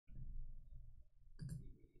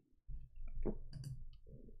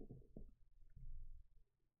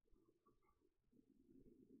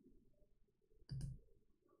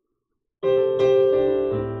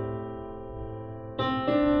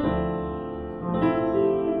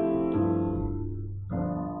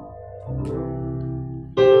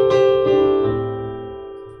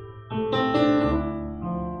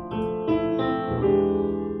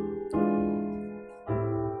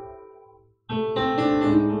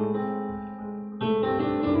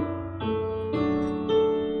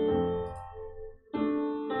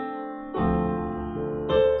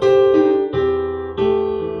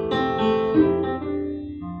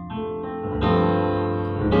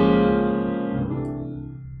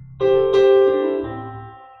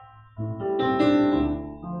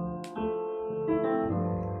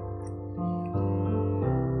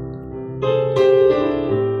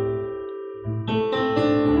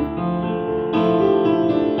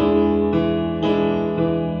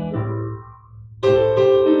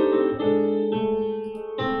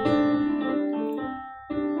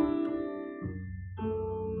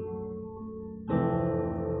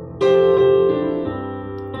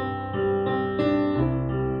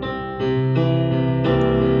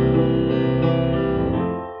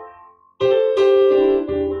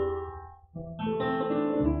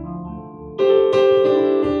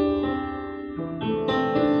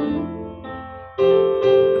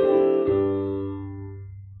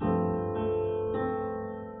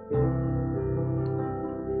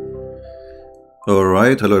All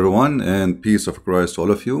right, hello everyone, and peace of Christ to all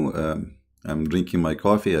of you. I'm drinking my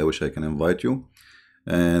coffee. I wish I can invite you.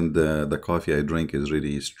 And the coffee I drink is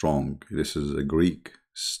really strong. This is a Greek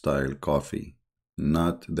style coffee,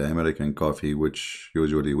 not the American coffee, which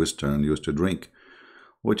usually Western used to drink,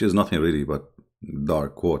 which is nothing really but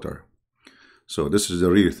dark water. So this is the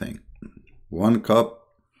real thing. One cup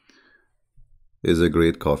is a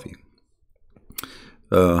great coffee.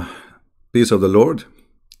 Uh, Peace of the Lord.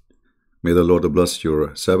 May the Lord bless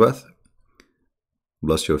your Sabbath,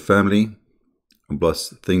 bless your family, and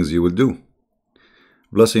bless things you will do.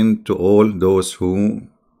 Blessing to all those who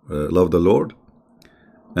love the Lord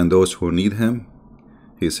and those who need Him.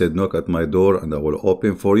 He said, knock at my door and I will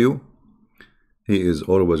open for you. He is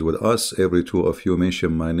always with us. Every two of you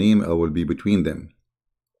mention my name, I will be between them.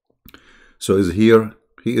 So He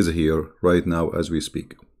is here right now as we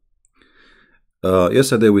speak.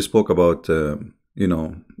 Yesterday we spoke about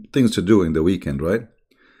things to do in the weekend, right?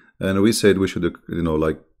 And we said we should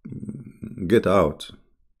get out,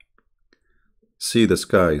 see the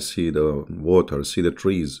sky, see the water, see the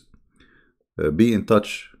trees, be in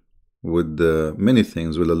touch with many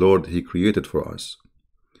things with the Lord He created for us.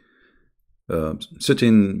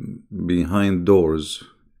 Sitting behind doors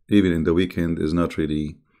even in the weekend is not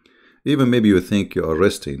really, even maybe you think you are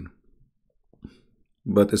resting,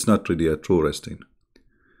 but it's not really a true resting.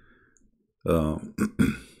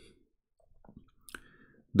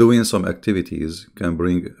 Doing some activities can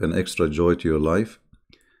bring an extra joy to your life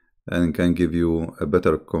and can give you a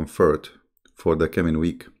better comfort for the coming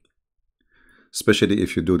week, especially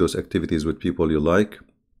if you do those activities with people you like,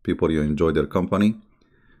 people you enjoy their company,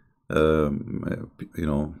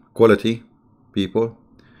 quality people,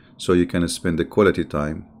 so you can spend the quality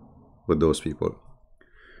time with those people.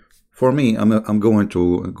 For me, I'm going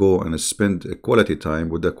to go and spend a quality time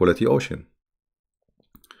with the quality ocean.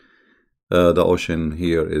 The ocean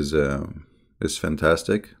here is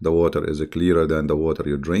fantastic. The water is clearer than the water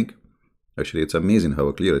you drink. Actually, it's amazing how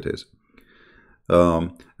clear it is.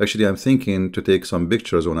 Actually, I'm thinking to take some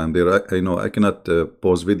pictures when I'm there. I know I cannot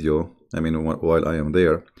pause video, while I am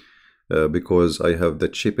there, because I have the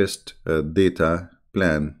cheapest data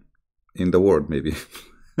plan in the world, maybe.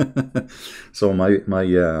 So my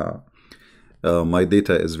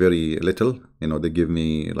data is very little. They give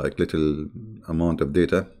me like little amount of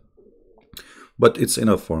data, but it's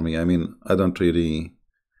enough for me. I don't really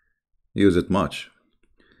use it much.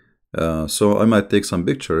 So I might take some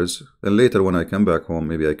pictures, and later when I come back home,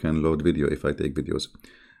 maybe I can load video if I take videos.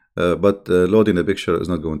 But loading a picture is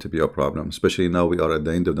not going to be a problem, especially now we are at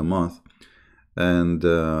the end of the month. And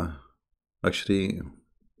actually,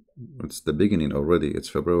 it's the beginning already. It's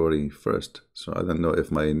February 1st. So I don't know if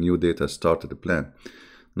my new data started the plan.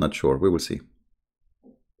 Not sure. We will see.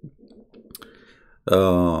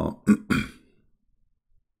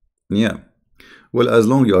 Yeah. Well, as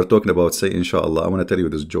long you are talking about say inshallah, I want to tell you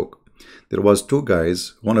this joke. There was two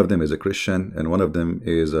guys. One of them is a Christian and one of them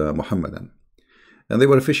is a Mohammedan. And they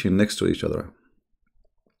were fishing next to each other.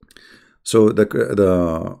 So the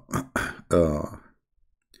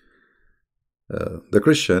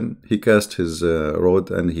Christian, he cast his rod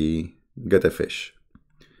and he get a fish.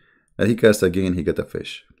 And he cast again, he get a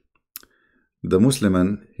fish. The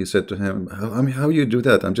Muslim, he said to him, how you do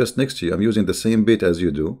that? I'm just next to you. I'm using the same bait as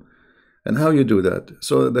you do. And how you do that?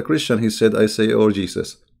 So the Christian, he said, I say, oh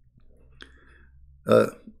Jesus.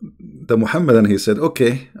 The Muhammadan, he said,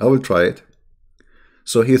 okay, I will try it.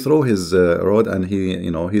 So he threw his rod and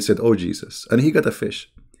he said, oh Jesus. And he got a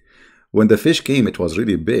fish. When the fish came, it was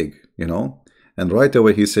really big, And right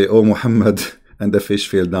away he said, oh Muhammad, and the fish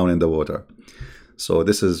fell down in the water. So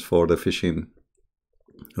this is for the fishing.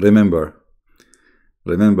 Remember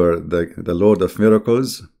the Lord of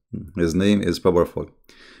miracles, His name is powerful.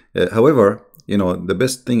 However, the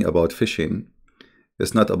best thing about fishing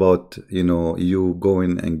is not about, you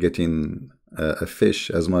going and getting a fish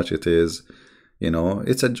as much it is,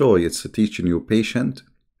 it's a joy. It's teaching you patient,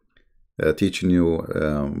 teaching you,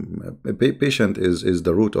 patient is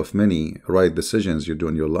the root of many right decisions you do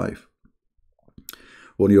in your life.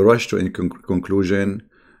 When you rush to a conclusion,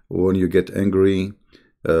 when you get angry,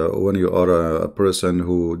 when you are a person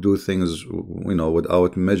who do things,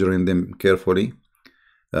 without measuring them carefully,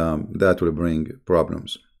 that will bring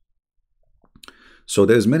problems. So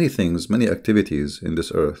there's many things, many activities in this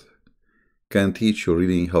earth can teach you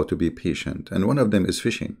really how to be patient. And one of them is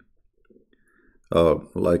fishing.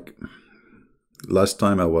 Like last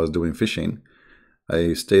time I was doing fishing,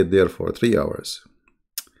 I stayed there for 3 hours.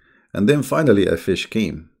 And then finally a fish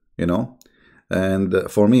came, And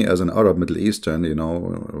for me as an Arab Middle Eastern,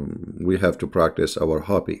 we have to practice our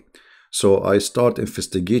hobby. So I start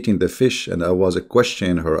investigating the fish, and I was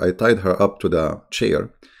questioning her. I tied her up to the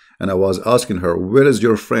chair, and I was asking her, where is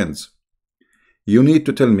your friends? You need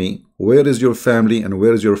to tell me, where is your family and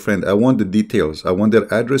where is your friend? I want the details. I want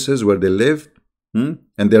their addresses, where they live, and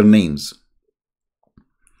their names.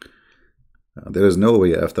 There is no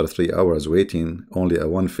way after 3 hours waiting, only a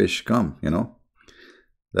one fish come,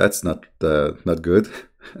 That's not good.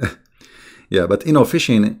 Yeah, but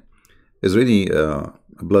fishing is really a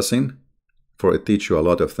blessing, for it teach you a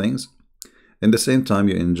lot of things. In the same time,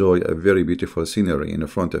 you enjoy a very beautiful scenery in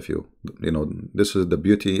front of you. This is the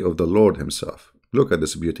beauty of the Lord himself. Look at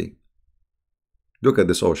this beauty. Look at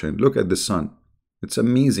this ocean. Look at the sun. It's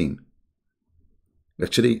amazing.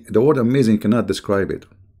 Actually, the word amazing cannot describe it.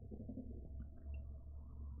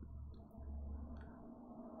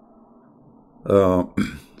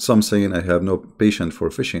 Some saying I have no patience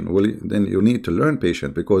for fishing. Well, then you need to learn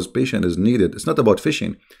patience, because patience is needed. It's not about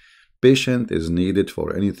fishing. Patience is needed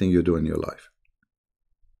for anything you do in your life.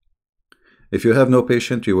 If you have no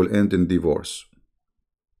patience, you will end in divorce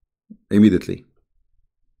immediately,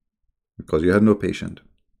 because you have no patience.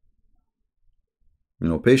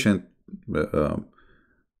 Patience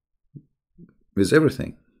is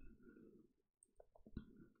everything.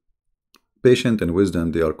 Patience and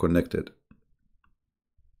wisdom, they are connected.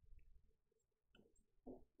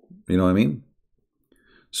 You know what I mean?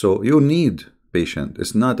 So you need patience.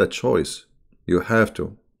 It's not a choice. You have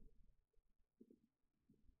to.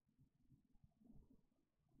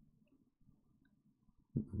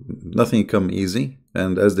 Nothing come easy.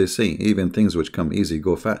 And as they say, even things which come easy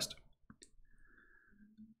go fast.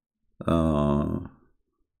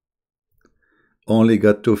 Only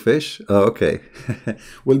got 2 fish? Okay.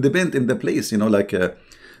 Will depend in the place.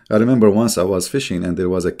 I remember once I was fishing and there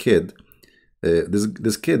was a kid.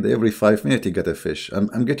 This kid, every 5 minutes he got a fish.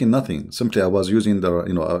 I'm getting nothing. Simply I was using the,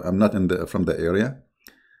 I'm not from the area.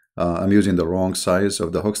 I'm using the wrong size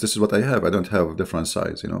of the hooks. This is what I have. I don't have different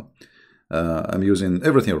size, I'm using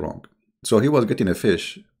everything wrong. So he was getting a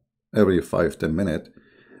fish every 5-10 minutes.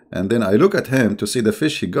 And then I look at him to see the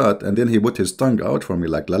fish he got, and then he put his tongue out for me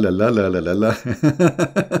like la la la la la la la.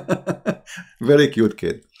 Very cute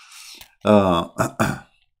kid.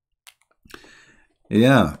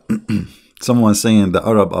 Yeah. Someone saying the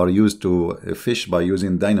Arab are used to fish by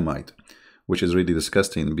using dynamite, which is really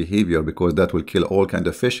disgusting behavior, because that will kill all kind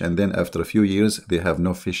of fish, and then after a few years they have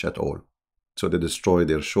no fish at all. So they destroy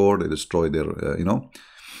their shore, they destroy their,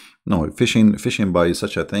 No, fishing by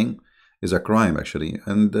such a thing is a crime, actually.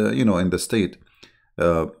 And, in the state,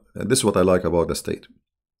 this is what I like about the state.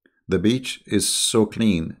 The beach is so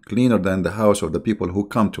clean, cleaner than the house of the people who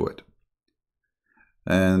come to it.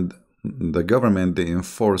 And the government, they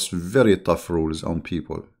enforce very tough rules on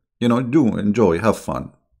people. Do enjoy, have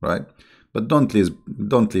fun, right? But don't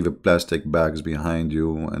leave plastic bags behind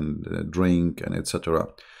you and drink and etc.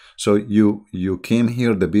 So you came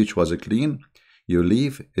here, the beach was clean. You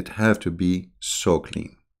leave, it have to be so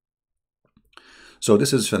clean. So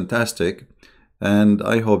this is fantastic, and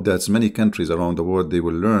I hope that many countries around the world, they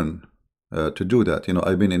will learn to do that.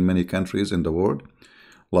 I've been in many countries in the world.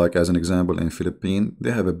 Like as an example, in Philippines,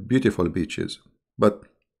 they have a beautiful beaches, but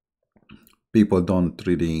people don't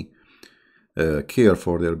really care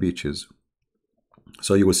for their beaches.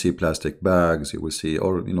 So you will see plastic bags, you will see,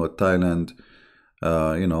 or Thailand,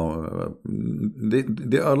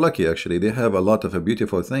 they are lucky actually. They have a lot of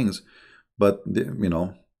beautiful things, but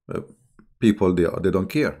people they don't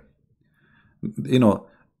care.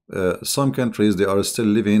 Some countries, they are still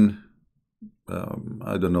living,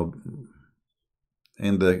 I don't know,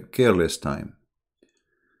 in the careless time.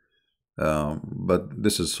 But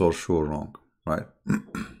this is so sure wrong, right?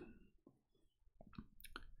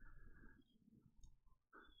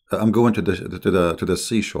 I'm going to the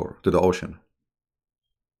seashore, to the ocean.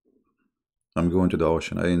 I'm going to the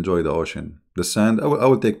ocean. I enjoy the ocean. The sand, I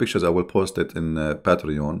will take pictures. I will post it in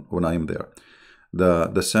Patreon when I am there.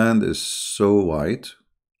 The sand is so white,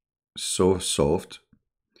 so soft.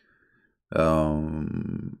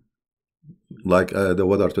 Like the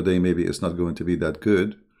weather today, maybe it's not going to be that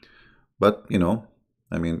good, but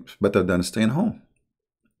I mean, better than staying home,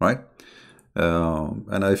 right?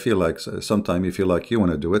 And I feel like sometimes you feel like you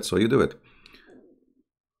want to do it, so you do it.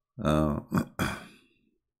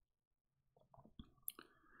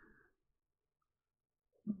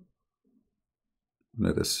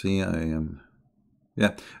 Let us see. I am,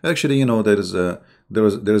 yeah. Actually,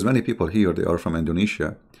 there's many people here. They are from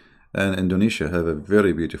Indonesia, and Indonesia have a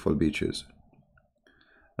very beautiful beaches.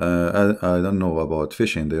 I don't know about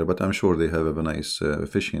fishing there, but I'm sure they have a nice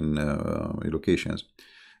fishing locations.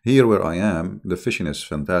 Here where I am, the fishing is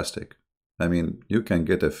fantastic. I mean, you can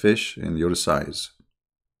get a fish in your size,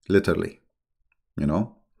 literally, you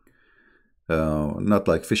know. Not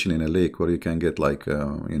like fishing in a lake where you can get like,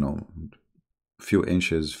 you know, few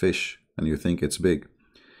inches fish and you think it's big.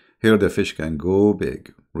 Here the fish can go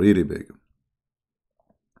big, really big.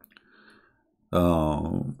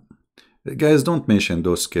 Guys, don't mention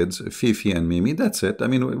those kids, Fifi and Mimi. That's it. I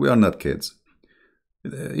mean, we are not kids.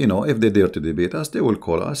 You know, if they dare to debate us, they will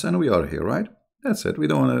call us, and we are here, right? That's it. We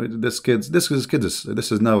don't want to. This kids. This is kids.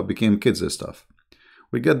 This is now became kids stuff.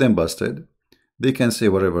 We get them busted. They can say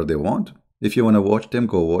whatever they want. If you want to watch them,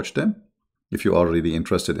 go watch them. If you are really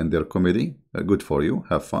interested in their comedy, good for you.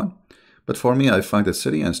 Have fun. But for me, I find it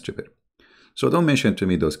silly and stupid. So don't mention to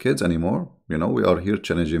me those kids anymore. You know, we are here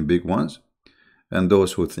challenging big ones. And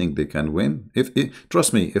those who think they can win,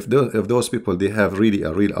 trust me, if those people, they have really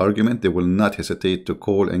a real argument, they will not hesitate to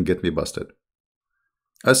call and get me busted.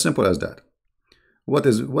 As simple as that. What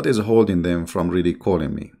is holding them from really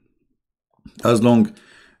calling me? As long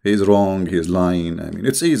he's wrong, he's lying, I mean,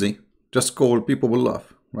 it's easy. Just call, people will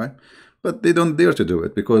laugh, right? But they don't dare to do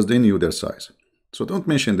it because they knew their size. So don't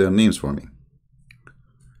mention their names for me.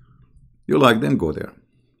 You like them, go there.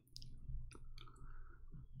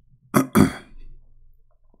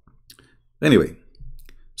 Anyway,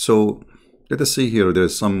 so let us see here.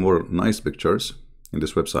 There's some more nice pictures in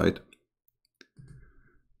this website.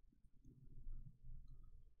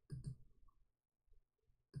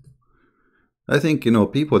 I think, you know,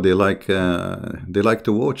 people, they like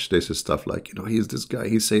to watch this stuff, like, you know, he's this guy,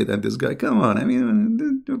 he said that, this guy, come on, I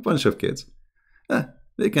mean, a bunch of kids.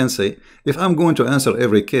 They can say, if I'm going to answer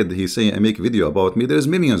every kid he say and make a video about me, there's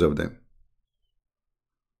millions of them.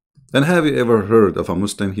 And have you ever heard of a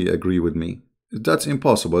Muslim he agree with me? That's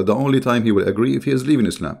impossible. The only time he will agree if he is leaving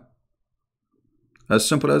Islam. As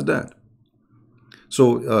simple as that.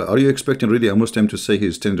 So are you expecting really a Muslim to say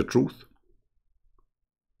he's telling the truth?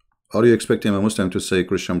 Are you expecting a Muslim to say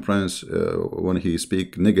Christian Prince when he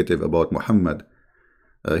speak negative about Muhammad,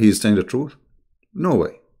 he is telling the truth? No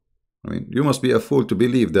way. I mean, you must be a fool to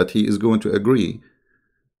believe that he is going to agree.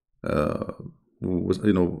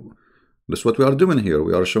 You know, that's what we are doing here.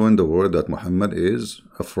 We are showing the world that Muhammad is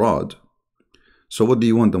a fraud. So what do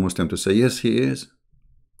you want the Muslim to say? Yes, he is.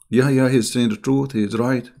 Yeah, he's saying the truth. He's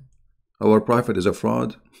right. Our prophet is a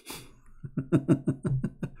fraud.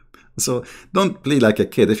 So don't play like a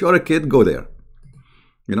kid. If you're a kid, go there.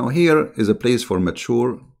 You know, here is a place for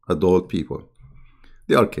mature adult people.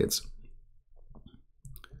 They are kids.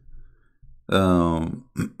 Let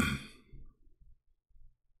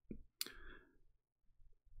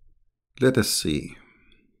us see.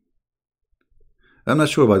 I'm not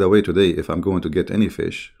sure, by the way, today if I'm going to get any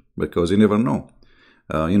fish, because you never know.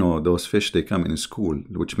 You know, those fish, they come in school,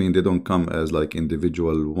 which means they don't come as like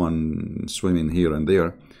individual one swimming here and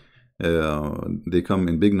there. They come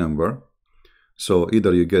in big number. So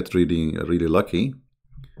either you get really, really lucky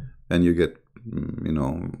and you get, you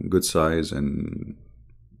know, good size and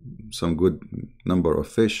some good number of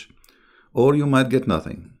fish, or you might get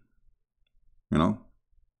nothing, you know.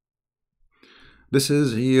 This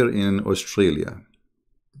is here in Australia.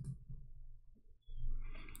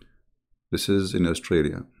 This is in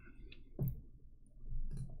Australia.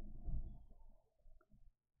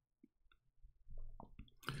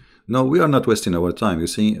 No, we are not wasting our time. You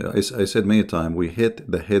see, I said many times, we hit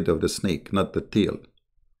the head of the snake, not the tail.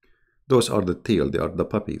 Those are the tail, they are the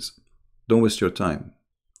puppies. Don't waste your time.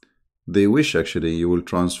 They wish actually you will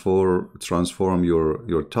transform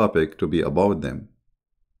your topic to be about them.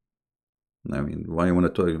 I mean, why you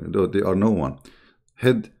want to talk? They are no one.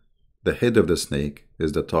 The head of the snake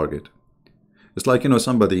is the target. It's like, you know,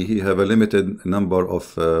 somebody, he have a limited number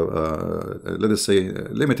of, let us say,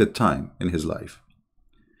 limited time in his life.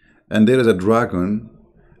 And there is a dragon,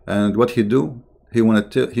 and what he do? He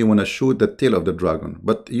wanna shoot the tail of the dragon.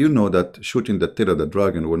 But you know that shooting the tail of the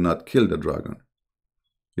dragon will not kill the dragon.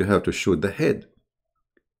 You have to shoot the head.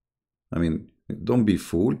 I mean, don't be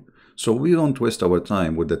fool. So we don't waste our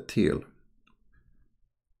time with the tail.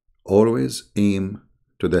 Always aim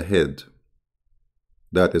to the head.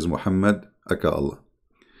 That is Muhammad, aka Allah.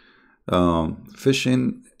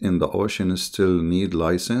 Fishing in the ocean still need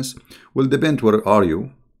license. Will depend where are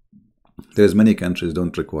you. There's many countries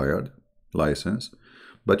don't require license,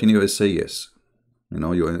 but in USA, yes. You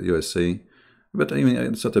know, USA, but I mean,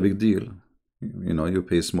 it's not a big deal. You know, you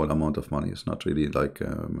pay a small amount of money. It's not really like,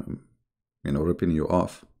 you know, ripping you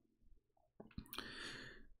off.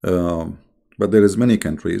 But there is many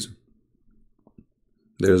countries,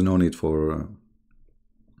 there is no need for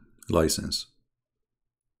license,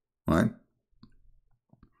 right?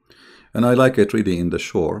 And I like it really in the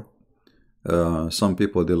shore. Some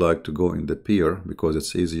people, they like to go in the pier because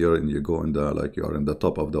it's easier and you go in the, like you are in the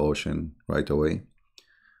top of the ocean right away.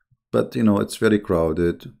 But you know, it's very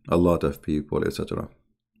crowded, a lot of people, etc.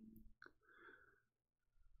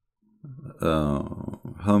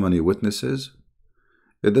 How many witnesses?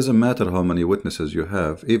 It doesn't matter how many witnesses you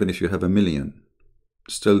have, even if you have 1,000,000,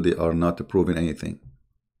 still they are not proving anything.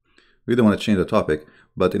 We don't want to change the topic,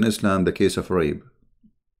 but in Islam, the case of rape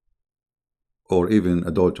or even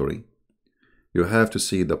adultery, you have to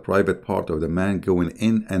see the private part of the man going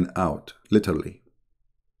in and out, literally.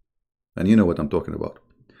 And you know what I'm talking about.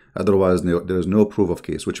 Otherwise, there is no proof of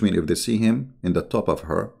case, which means if they see him in the top of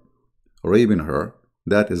her, raping her,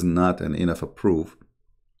 that is not enough a proof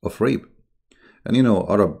of rape. And you know,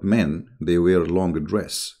 Arab men, they wear long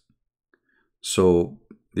dress, so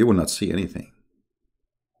they will not see anything.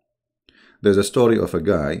 There's a story of a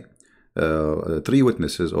guy, 3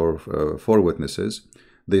 witnesses or 4 witnesses.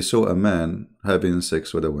 They saw a man having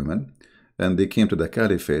sex with a woman, and they came to the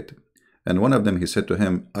caliphate. And one of them, he said to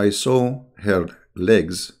him, I saw her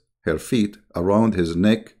legs, her feet around his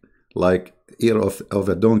neck like ear of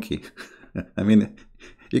a donkey. I mean,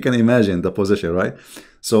 you can imagine the position, right?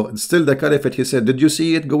 So still the caliphate, he said, did you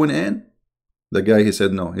see it going in? The guy, he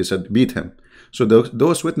said, no. He said, beat him. So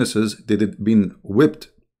those witnesses, they had been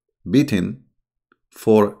whipped, beaten,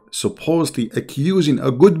 for supposedly accusing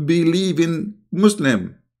a good believing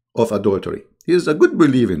Muslim of adultery. He is a good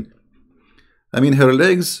believing. I mean, her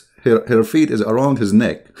legs, her feet is around his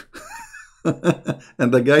neck.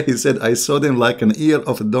 And the guy, he said, I saw them like an ear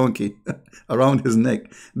of a donkey around his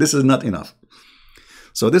neck. This is not enough.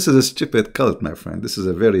 So this is a stupid cult, my friend. This is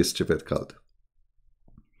a very stupid cult.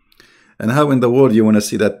 And how in the world you want to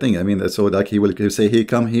see that thing? I mean, so like he will say, hey,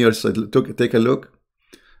 come here, so take a look.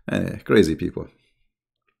 Crazy people.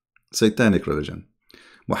 Satanic religion.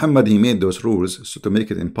 Muhammad, he made those rules so to make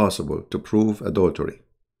it impossible to prove adultery.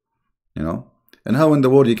 You know? And how in the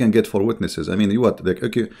world you can get 4 witnesses? I mean, you what? Like,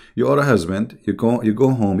 okay, you are a husband, you go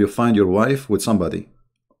home, you find your wife with somebody.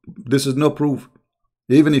 This is no proof.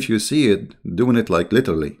 Even if you see it, doing it like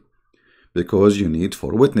literally. Because you need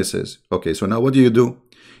 4 witnesses. Okay, so now what do?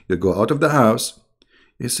 You go out of the house,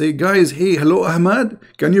 you say, guys, hey, hello, Ahmad,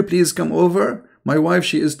 can you please come over? My wife,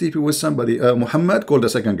 she is sleeping with somebody. Muhammad, call the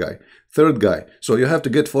second guy. Third guy. So you have to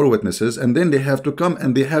get 4 witnesses, and then they have to come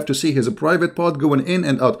and they have to see his private part going in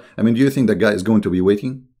and out. I mean, do you think the guy is going to be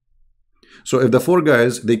waiting? So if the 4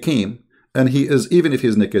 guys, they came, and he is, even if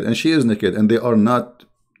he's naked and she is naked, and they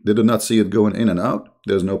do not see it going in and out,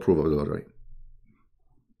 there's no proof of adultery.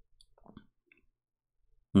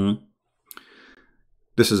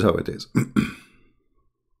 This is how it is.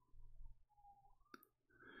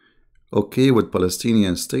 Okay with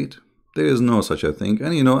Palestinian state? There is no such a thing.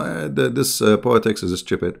 And you know, this politics is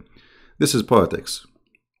stupid. This is politics.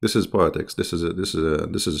 This is politics. This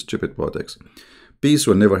is stupid politics. Peace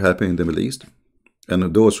will never happen in the Middle East.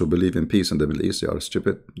 And those who believe in peace in the Middle East, they are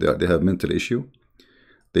stupid. They have mental issue.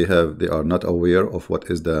 They are not aware of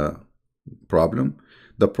what is the problem.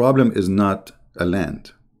 The problem is not a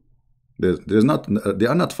land. They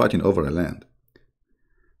are not fighting over a land.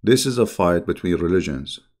 This is a fight between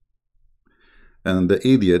religions. And the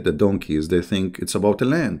idiot, the donkeys, they think it's about the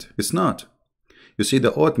land. It's not. You see,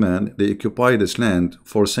 the Ottoman, they occupied this land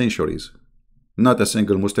for centuries. Not a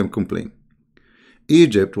single Muslim complained.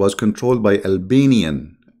 Egypt was controlled by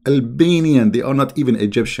Albanian. They are not even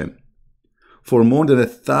Egyptian. For more than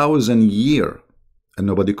 1,000 years. And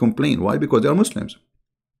nobody complained. Why? Because they are Muslims.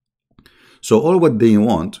 So all what they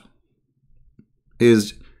want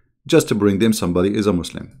is just to bring them somebody is a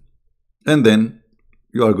Muslim. And then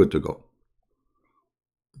you are good to go.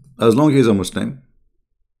 As long as he's a Muslim,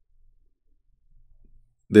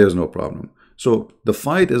 there's no problem. So the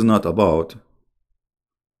fight is not about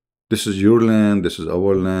this is your land, this is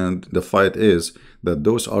our land. The fight is that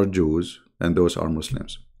those are Jews and those are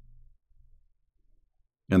Muslims.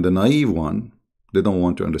 And the naive one, they don't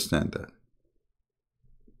want to understand that.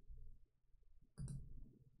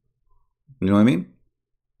 You know what I mean?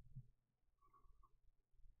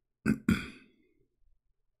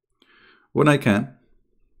 When I can.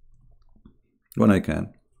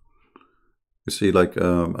 You see, like,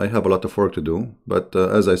 I have a lot of work to do, but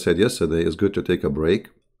as I said yesterday, it's good to take a break,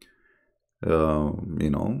 you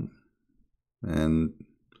know, and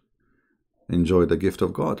enjoy the gift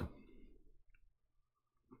of God.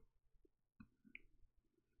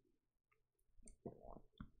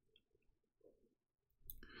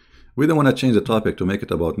 We don't want to change the topic to make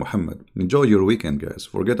it about Muhammad. Enjoy your weekend, guys.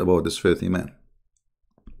 Forget about this filthy man.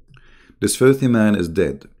 This filthy man is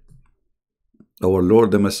dead. Our Lord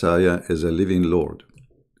the Messiah is a living Lord.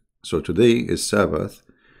 So today is Sabbath.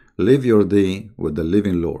 Live your day with the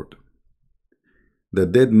living Lord. The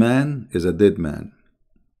dead man is a dead man.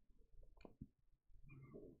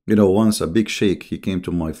 You know, once a big sheikh, he came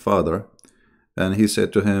to my father and he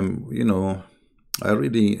said to him, you know, I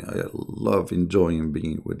love enjoying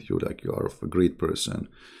being with you, like you are a great person.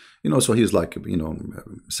 You know, so he's like, you know,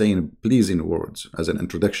 saying pleasing words as an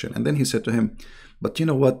introduction. And then he said to him, but you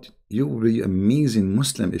know what? You will be an amazing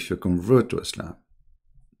Muslim if you convert to Islam.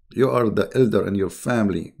 You are the elder in your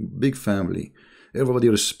family, big family. Everybody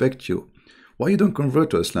respects you. Why you don't convert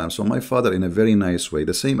to Islam? So my father, in a very nice way,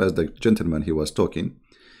 the same as the gentleman he was talking,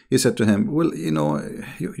 he said to him, well, you know,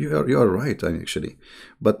 you are right, actually.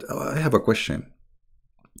 But I have a question.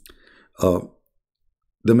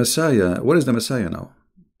 The Messiah, where is the Messiah now?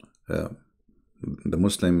 The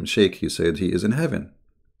Muslim sheikh, he said he is in heaven.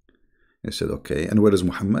 He said, okay, and where is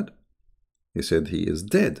Muhammad? He said he is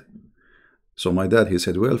dead. So my dad, he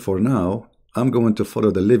said, well, for now, I'm going to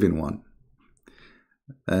follow the living one.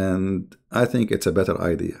 And I think it's a better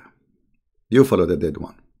idea. You follow the dead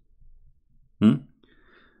one.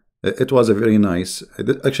 It was a very nice,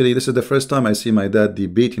 actually, this is the first time I see my dad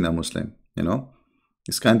debating a Muslim, you know.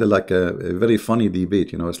 It's kind of like a very funny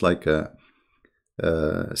debate, you know. It's like a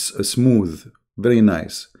smooth, very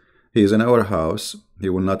nice. He is in our house. He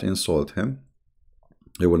will not insult him.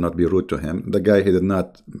 He will not be rude to him. The guy, he did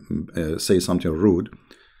not say something rude.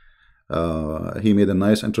 He made a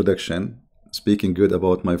nice introduction, speaking good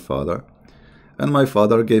about my father. And my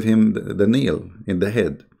father gave him the nail in the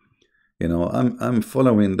head. You know, I'm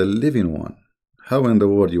following the living one. How in the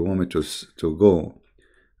world you want me to go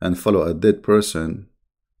and follow a dead person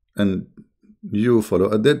and you follow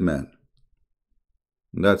a dead man?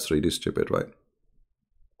 That's really stupid, right?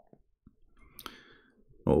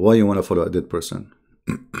 Well, why you want to follow a dead person?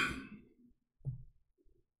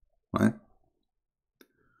 Right?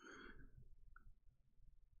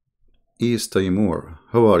 East Timor.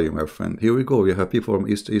 How are you, my friend? Here we go. We have people from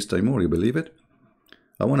East Timor. You believe it?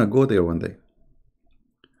 I want to go there one day.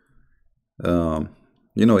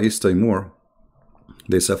 You know, East Timor,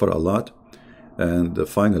 they suffer a lot, and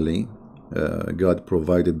finally, God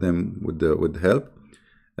provided them with help,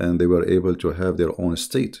 and they were able to have their own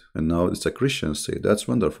state. And now it's a Christian state. That's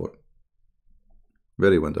wonderful.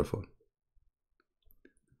 Very wonderful.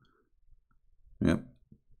 Yeah.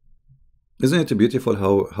 Isn't it beautiful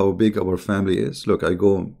how big our family is? Look, I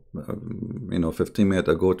go, you know, 15 minutes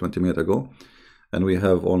ago, 20 minutes ago, and we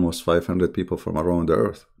have almost 500 people from around the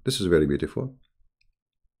earth. This is very beautiful.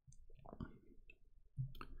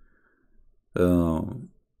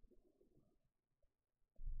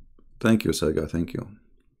 Thank you, Saga. Thank you.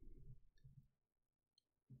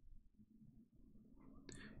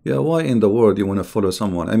 Yeah, why in the world you want to follow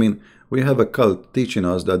someone? I mean, we have a cult teaching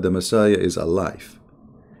us that the Messiah is alive,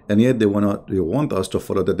 and yet they want us to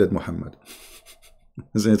follow the dead Muhammad.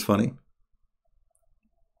 Isn't it funny?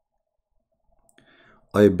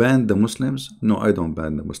 I banned the Muslims? No, I don't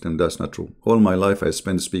ban the Muslims. That's not true. All my life I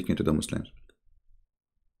spent speaking to the Muslims.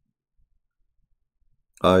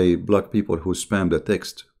 I block people who spam the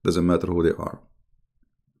text. Doesn't matter who they are.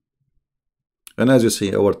 And as you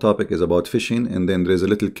see, our topic is about fishing, and then there's a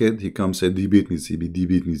little kid, he comes and say, debate me, CB,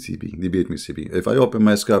 debate me, CB, debate me, CB. If I open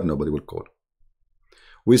my Skype, nobody will call.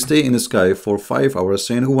 We stay in Skype for 5 hours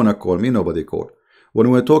saying, who want to call me? Nobody call. When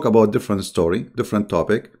we talk about different story, different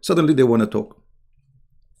topic, suddenly they want to talk.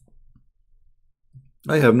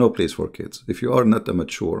 I have no place for kids. If you are not a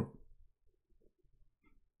mature,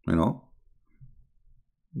 you know,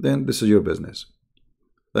 then this is your business.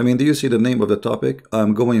 I mean, do you see the name of the topic?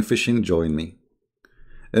 I'm going fishing, join me.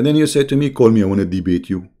 And then you say to me, call me, I want to debate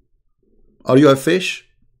you. Are you a fish?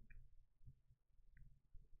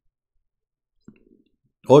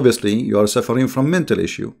 Obviously, you are suffering from mental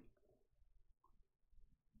issue.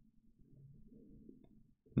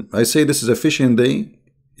 I say this is a fishing day.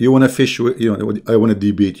 You want to fish, you know, I want to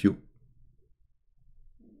debate you.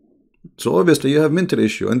 So obviously you have mental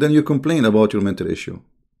issue, and then you complain about your mental issue.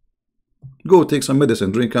 Go take some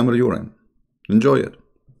medicine, drink camel urine, enjoy it.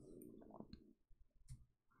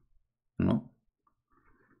 You know?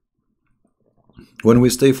 When we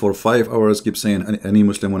stay for 5 hours, keep saying, any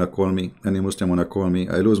Muslim want to call me, any Muslim want to call me,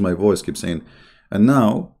 I lose my voice, keep saying, and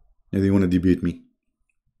now they want to debate me.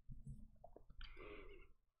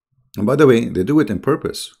 And by the way, they do it on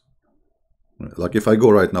purpose. Like if I go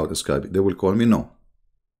right now to Skype, they will call me, no.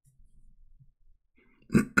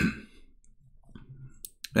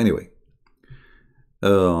 Anyway.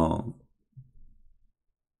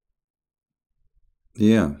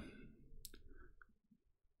 Yeah.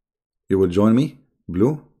 You will join me?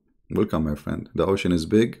 Blue? Welcome, my friend. The ocean is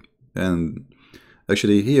big. And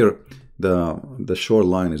actually here, the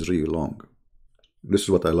shoreline is really long. This is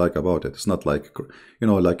what I like about it. It's not like, you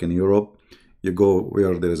know, like in Europe, you go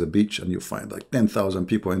where there is a beach and you find like 10,000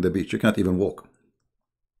 people in the beach. You can't even walk.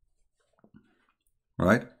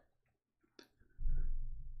 Right?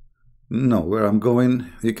 No, where I'm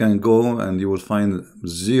going, you can go and you will find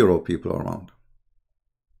 0 people around.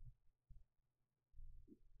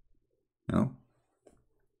 You know?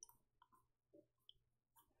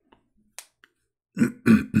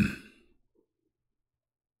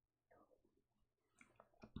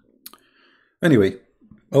 Anyway,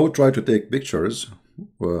 I will try to take pictures.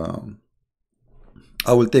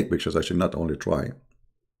 I will take pictures, actually, not only try.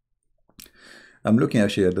 I'm looking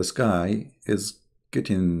actually at the sky. It's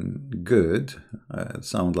getting good.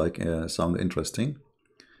 Sound interesting.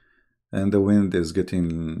 And the wind is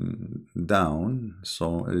getting down,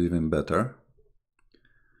 so even better.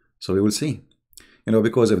 So we will see. You know,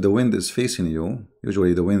 because if the wind is facing you,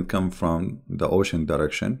 usually the wind comes from the ocean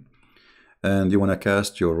direction, and you want to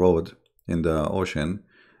cast your rod in the ocean.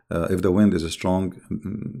 If the wind is strong,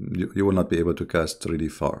 you will not be able to cast really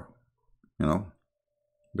far, you know,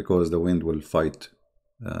 because the wind will fight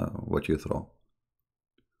what you throw.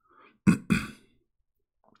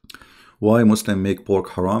 Why Muslims make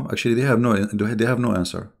pork haram? Actually, they have no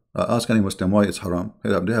answer. Ask any Muslim why it's haram.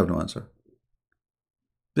 They have no answer.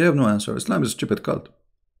 They have no answer. Islam is a stupid cult.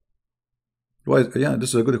 Why? Yeah, this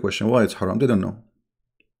is a good question. Why it's haram? They don't know.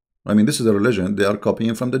 I mean, this is a religion they are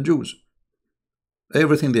copying from the Jews.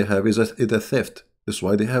 Everything they have is a theft. That's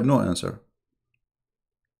why they have no answer.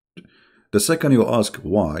 The second you ask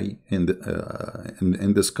why in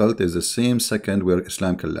this cult is the same second where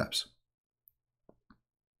Islam collapses.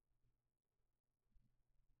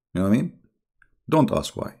 You know what I mean? Don't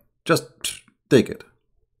ask why. Just take it.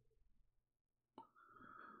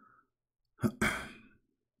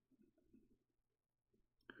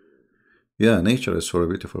 Yeah, nature is so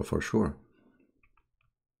beautiful for sure.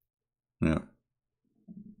 Yeah.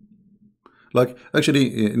 Like, actually,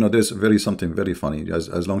 you know, there's something very funny.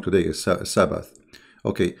 As long today is Sabbath.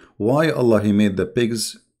 Okay, why Allah He made the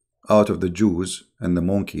pigs out of the Jews and the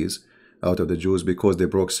monkeys out of the Jews? Because they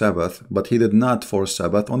broke Sabbath, but He did not force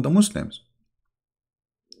Sabbath on the Muslims.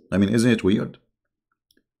 I mean, isn't it weird?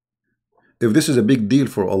 If this is a big deal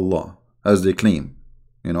for Allah, as they claim,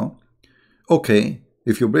 you know, okay,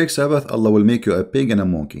 if you break Sabbath, Allah will make you a pig and a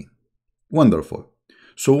monkey. Wonderful.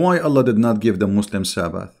 So why Allah did not give the Muslims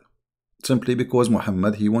Sabbath? Simply because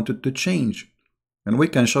Muhammad, he wanted to change. And we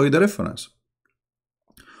can show you the reference.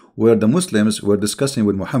 Where the Muslims were discussing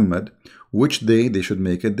with Muhammad which day they should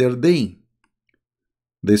make it their day.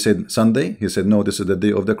 They said Sunday. He said, no, this is the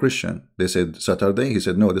day of the Christian. They said Saturday. He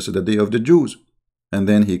said, no, this is the day of the Jews. And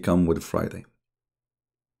then he come with Friday.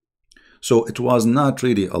 So it was not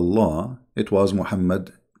really Allah. It was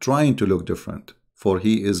Muhammad trying to look different. For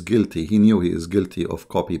he is guilty. He knew he is guilty of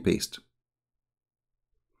copy-paste.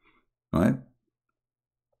 Right?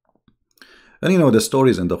 And you know, the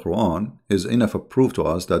stories in the Qur'an is enough of proof to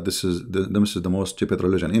us that this is the most stupid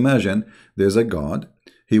religion. Imagine there's a God.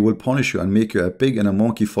 He will punish you and make you a pig and a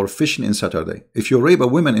monkey for fishing in Saturday. If you rape a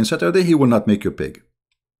woman in Saturday, he will not make you a pig.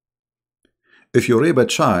 If you rape a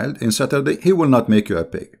child in Saturday, he will not make you a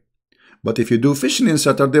pig. But if you do fishing in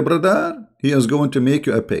Saturday, brother, he is going to make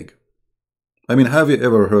you a pig. I mean, have you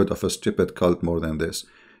ever heard of a stupid cult more than this?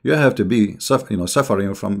 You have to be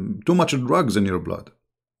suffering from too much drugs in your blood.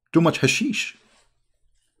 Too much hashish.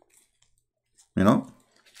 You know?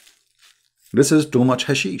 This is too much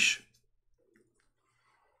hashish.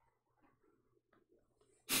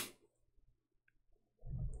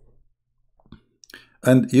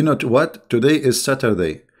 And you know what? Today is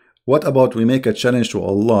Saturday. What about we make a challenge to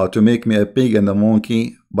Allah to make me a pig and a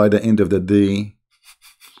monkey by the end of the day?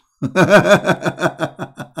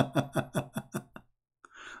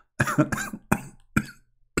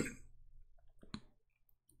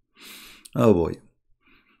 Oh boy.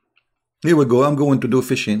 Here we go. I'm going to do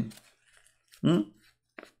fishing.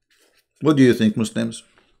 What do you think, Muslims?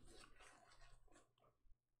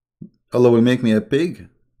 Allah will make me a pig?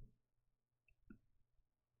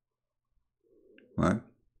 Right?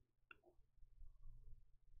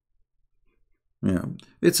 Yeah.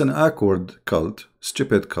 It's an awkward cult,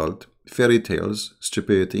 stupid cult, fairy tales,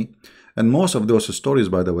 stupidity. And most of those stories,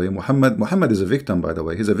 by the way, Muhammad is a victim, by the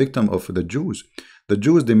way. He's a victim of the Jews. The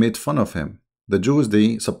Jews, they made fun of him. The Jews,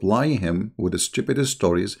 they supply him with the stupidest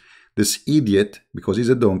stories. This idiot, because he's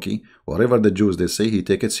a donkey, whatever the Jews, they say, he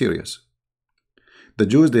take it serious. The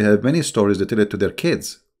Jews, they have many stories, they tell it to their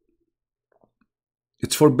kids.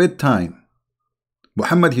 It's for bedtime.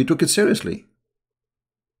 Muhammad, he took it seriously.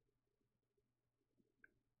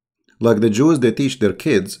 Like the Jews, they teach their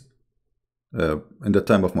kids in the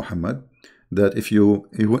time of Muhammad, that if you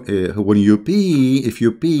when you pee, if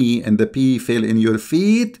you pee and the pee fell in your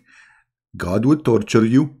feet, God would torture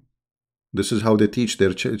you. This is how they teach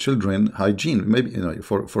their children hygiene. Maybe, you know,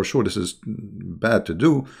 for sure this is bad to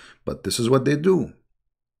do, but this is what they do.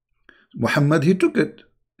 Muhammad, he took it,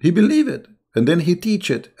 he believed it, and then he teach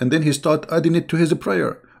it, and then he start adding it to his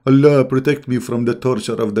prayer. Allah, protect me from the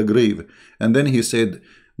torture of the grave. And then he said,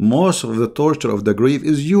 most of the torture of the grave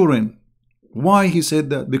is urine. Why he said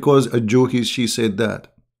that? Because a Jew, she said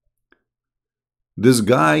that. This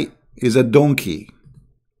guy is a donkey.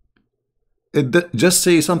 Just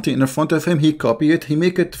say something in front of him, he copy it, he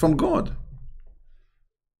make it from God.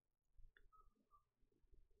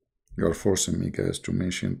 You are forcing me, guys, to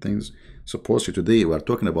mention things. Supposedly today we are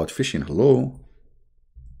talking about fishing. Hello.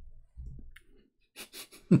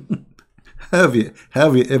 Have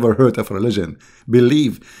you ever heard of religion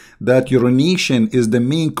believe that urination is the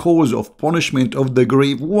main cause of punishment of the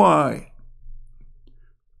grave? Why?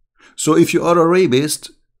 So if you are a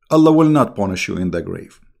rapist, Allah will not punish you in the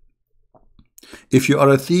grave. If you are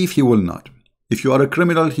a thief, he will not. If you are a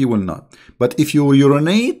criminal, he will not. But if you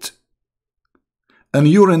urinate and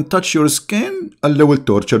urine touch your skin, Allah will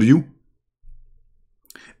torture you.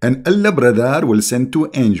 And Allah, brother, will send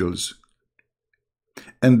 2 angels.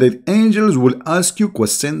 And the angels will ask you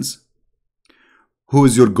questions. Who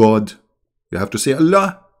is your God? You have to say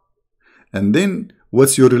Allah. And then,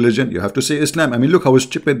 what's your religion? You have to say Islam. I mean, look how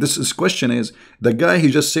stupid this question is. The guy, he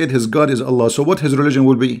just said his God is Allah. So what his religion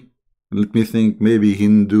will be? Let me think. Maybe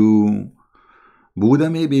Hindu, Buddha,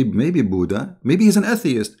 maybe Buddha. Maybe he's an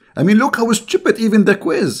atheist. I mean, look how stupid even the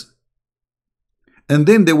quiz. And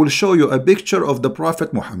then they will show you a picture of the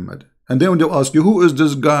Prophet Muhammad. And then they'll ask you, who is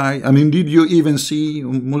this guy? I mean, did you even see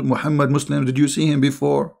Muhammad Muslim? Did you see him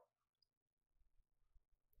before?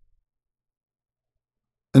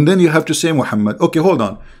 And then you have to say Muhammad. Okay, hold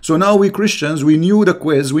on. So now we Christians, we knew the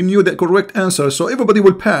quiz, we knew the correct answer, so everybody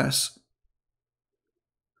will pass.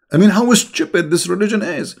 I mean, how stupid this religion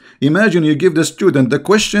is. Imagine you give the student the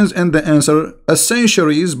questions and the answer a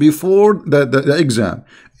centuries before the exam.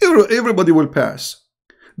 Everybody will pass.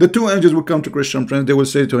 The 2 angels will come to Christian Prince. They will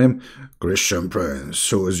say to him, Christian Prince,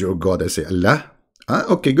 so is your God? I say, Allah. Ah,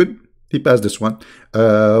 okay, good. He passed this one.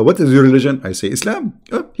 What is your religion? I say, Islam.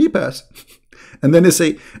 Oh, he passed. And then they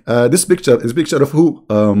say, this picture is a picture of who?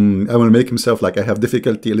 I will make himself like I have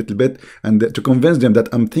difficulty a little bit, and to convince them that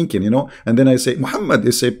I'm thinking, you know. And then I say, Muhammad.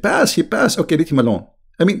 They say, pass. He passed. Okay, leave him alone.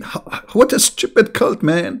 I mean, what a stupid cult,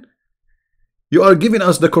 man. You are giving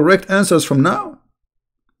us the correct answers from now.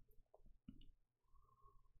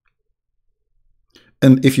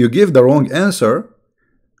 And if you give the wrong answer,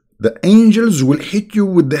 the angels will hit you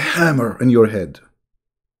with the hammer in your head.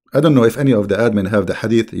 I don't know if any of the admin have the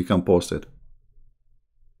hadith. You can post it.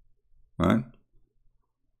 Right?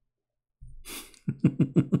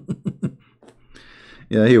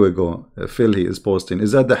 Yeah, here we go. Phil, he is posting.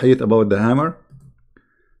 Is that the hadith about the hammer?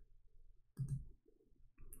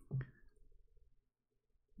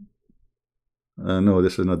 No,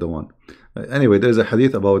 this is not the one. Anyway, there's a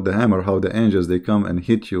hadith about the hammer, how the angels, they come and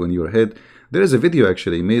hit you in your head. There is a video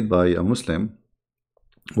actually made by a Muslim,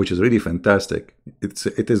 which is really fantastic.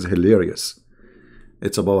 It is hilarious.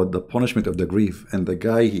 It's about the punishment of the grief, and the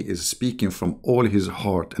guy, he is speaking from all his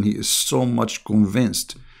heart, and he is so much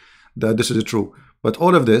convinced that this is true. But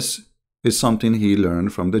all of this is something he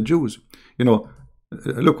learned from the Jews. You know,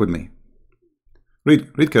 look with me.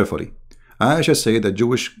 Read carefully. Aisha said that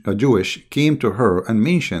a Jewish came to her and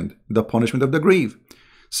mentioned the punishment of the grave,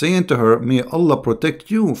 saying to her, may Allah protect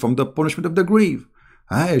you from the punishment of the grave.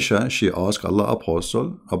 Aisha, she asked Allah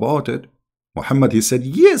Apostle about it. Muhammad, he said,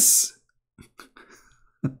 yes.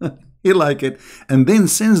 He liked it. And then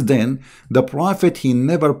since then, the Prophet, he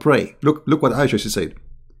never prayed. Look what Aisha, she said.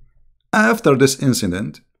 After this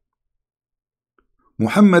incident,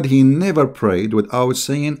 Muhammad, he never prayed without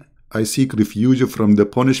saying, I seek refuge from the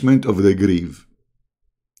punishment of the grave.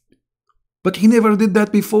 But he never did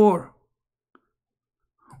that before.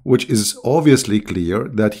 Which is obviously clear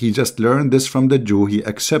that he just learned this from the Jew, he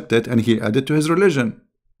accepted and he added to his religion.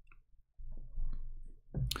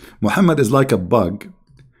 Muhammad is like a bug,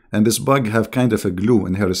 and this bug have kind of a glue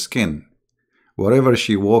in her skin. Wherever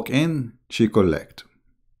she walk in, she collect.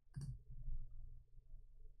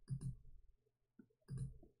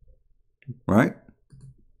 Right?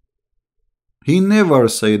 He never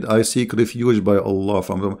said, I seek refuge by Allah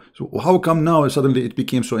from them. So how come now suddenly it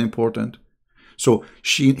became so important? So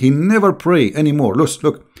he never prayed anymore.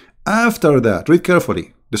 Look, after that, read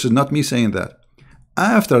carefully. This is not me saying that.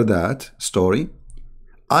 After that story,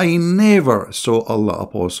 I never saw Allah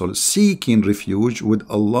apostle seeking refuge with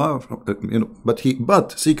Allah,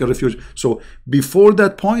 but seeking refuge. So before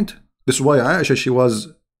that point, this is why Aisha, she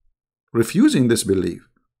was refusing this belief.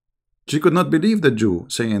 She could not believe the Jew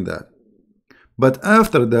saying that. But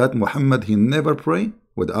after that, Muhammad, he never prayed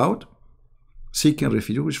without seeking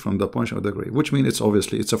refuge from the punishment of the grave, which means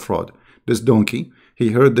it's a fraud. This donkey,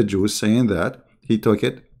 he heard the Jews saying that, he took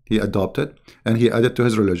it, he adopted, and he added to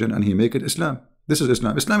his religion, and he made it Islam. This is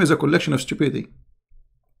Islam. Islam is a collection of stupidity.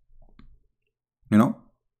 You know?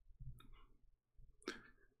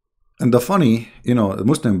 And the funny, the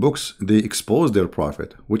Muslim books, they expose their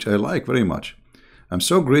prophet, which I like very much. I'm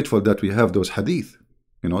so grateful that we have those hadith.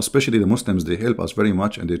 Especially the Muslims, they help us very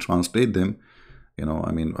much and they translate them.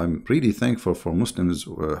 I'm really thankful for Muslims'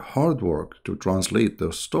 hard work to translate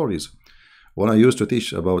those stories. When I used to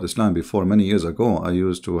teach about Islam before many years ago, I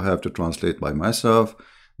used to have to translate by myself.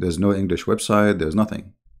 There's no English website, there's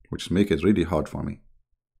nothing, which makes it really hard for me.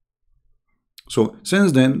 So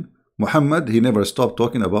since then, Muhammad, he never stopped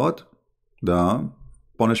talking about the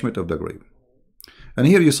punishment of the grave. And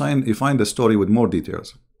here you find the story with more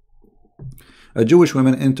details. A Jewish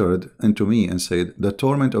woman entered into me and said, the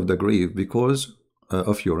torment of the grave because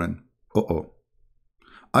of urine.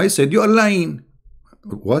 I said, you are lying.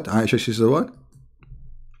 What? Aisha, she said what?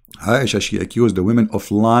 Aisha, she accused the women of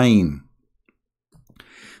lying.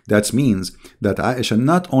 That means that Aisha,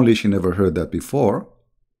 not only she never heard that before,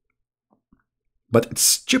 but it's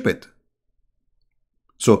stupid.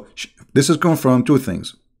 So this is confirmed two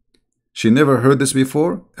things. She never heard this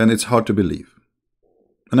before, and it's hard to believe.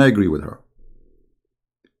 And I agree with her.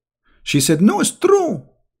 She said, no, it's true.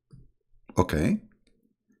 Okay.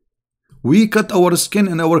 We cut our skin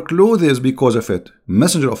and our clothes because of it.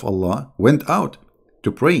 Messenger of Allah went out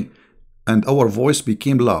to pray, and our voice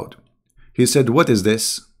became loud. He said, what is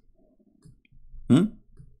this?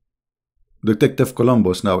 Detective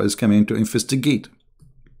Columbus now is coming to investigate.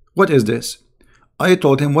 What is this? I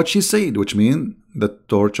told him what she said, which means the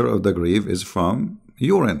torture of the grave is from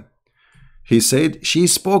urine. He said, she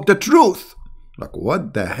spoke the truth. Like,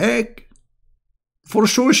 what the heck? For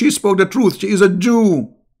sure she spoke the truth. She is a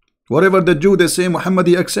Jew. Whatever the Jew they say, Muhammad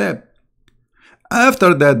he accept.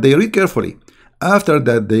 After that day, read carefully. After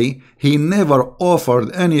that day, he never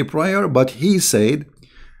offered any prayer, but he said,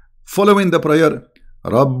 following the prayer,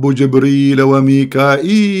 Rabbu Jibreel wa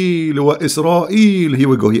Mikael wa Israel. Here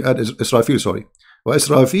we go. He added Israfil, sorry. Wa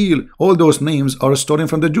Israfil. All those names are stolen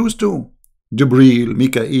from the Jews too. Jibreel,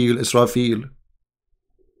 Mikael, Israfil.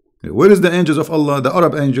 Where is the angels of Allah, the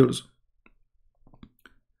Arab angels?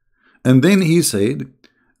 And then he said,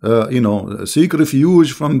 seek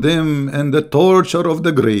refuge from them and the torture of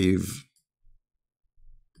the grave.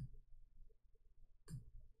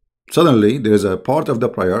 Suddenly, there is a part of the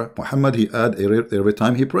prayer, Muhammad, he add every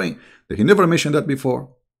time he pray. He never mentioned that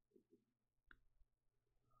before.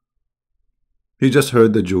 He just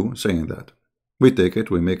heard the Jew saying that. We take it,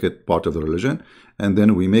 we make it part of the religion, and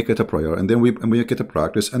then we make it a prayer, and then we make it a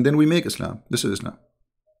practice, and then we make Islam. This is Islam.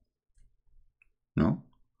 No?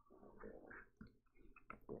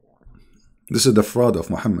 This is the fraud of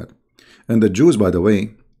Muhammad. And the Jews, by the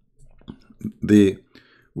way,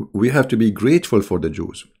 we have to be grateful for the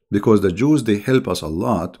Jews, because the Jews, they help us a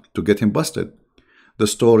lot to get him busted. The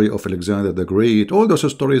story of Alexander the Great, all those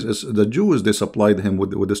stories, is the Jews, they supplied him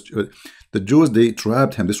with this. The Jews, they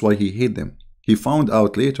trapped him. This is why he hid them. He found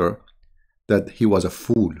out later that he was a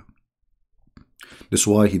fool. This is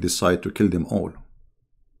why he decided to kill them all.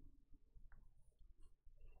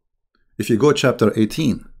 If you go chapter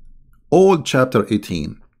 18, all chapter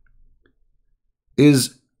 18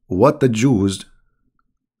 is what the Jews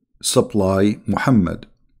supply Muhammad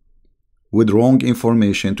with wrong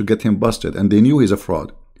information to get him busted, and they knew he's a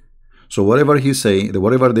fraud. So whatever he say,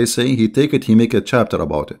 whatever they say, he take it, he make a chapter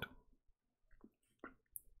about it.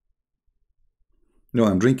 No,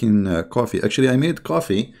 I'm drinking coffee. Actually, I made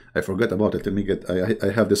coffee. I forgot about it. Let me get.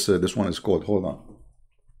 I have this. This one is cold. Hold on.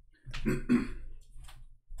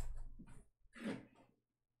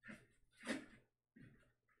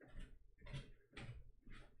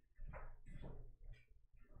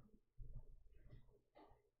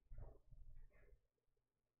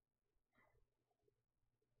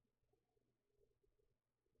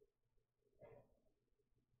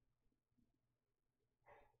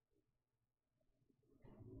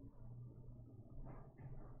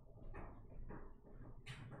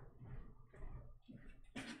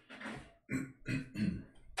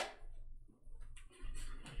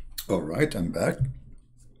 All right, I'm back.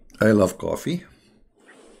 I love coffee.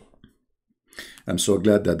 I'm so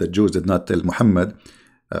glad that the Jews did not tell Muhammad,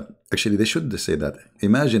 Actually, they should say that.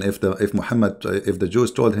 Imagine if the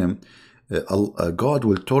Jews told him, God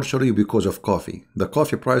will torture you because of coffee. The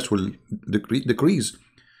coffee price will decrease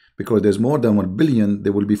because there's more than 1 billion.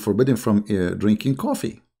 They will be forbidden from drinking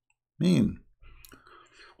coffee. I mean,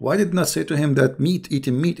 why did not say to him that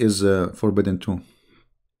eating meat is forbidden too?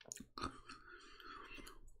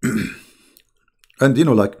 And you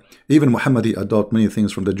know, like even Muhammad, he adopt many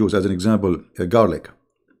things from the Jews. As an example, garlic.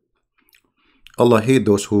 Allah hates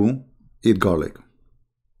those who eat garlic.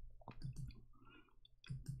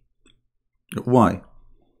 Why?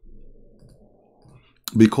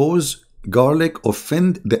 Because garlic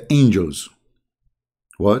offend the angels.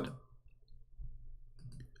 What?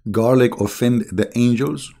 Garlic offend the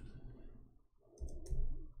angels?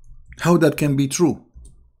 How that can be true?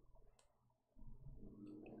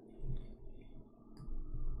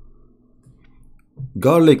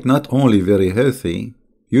 Garlic not only very healthy,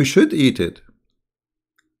 you should eat it.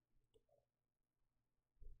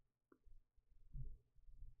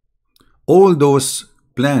 All those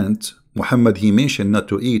plants Muhammad he mentioned not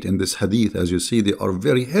to eat in this hadith, as you see, they are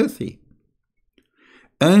very healthy.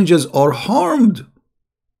 Angels are harmed.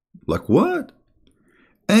 Like what?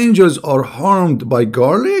 Angels are harmed by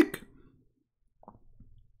garlic?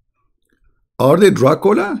 Are they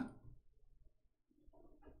Dracula?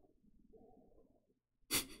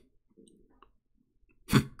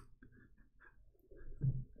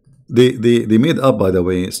 They made up, by the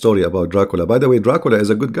way, a story about Dracula. By the way, Dracula is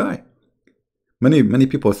a good guy. Many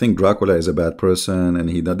people think Dracula is a bad person, and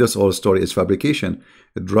this whole story is fabrication.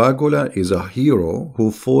 Dracula is a hero who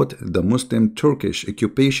fought the Muslim Turkish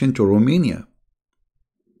occupation to Romania.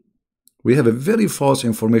 We have a very false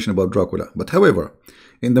information about Dracula. But however,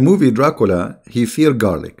 in the movie Dracula, he feared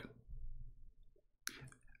garlic.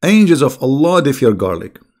 Angels of Allah, they fear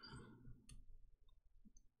garlic.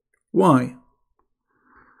 Why?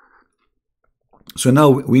 So now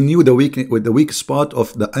we knew the weak spot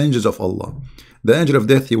of the angels of Allah. The angel of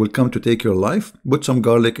death, he will come to take your life. Put some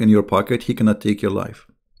garlic in your pocket, he cannot take your life.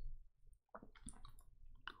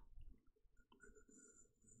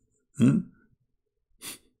 I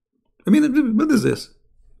mean, what is this?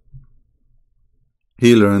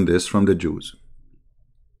 He learned this from the Jews.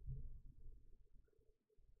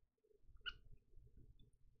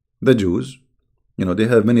 The Jews, you know, they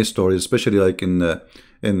have many stories, especially like in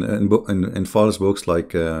false books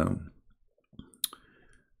like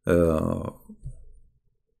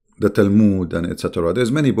the Talmud and etc.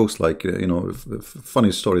 There's many books like you know,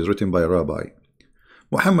 funny stories written by a rabbi.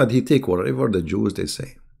 Muhammad, he take whatever the Jews they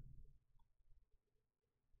say.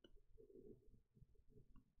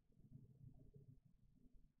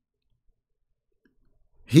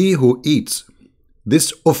 He who eats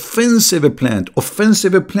this offensive plant,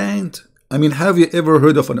 I mean, have you ever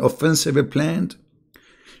heard of an offensive plant?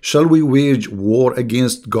 Shall we wage war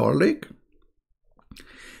against garlic?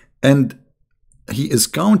 And he is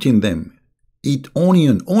counting them. Eat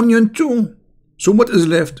onion too. So what is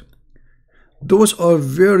left? Those are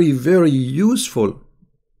very, very useful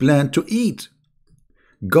plant to eat.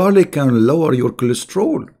 Garlic can lower your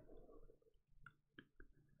cholesterol.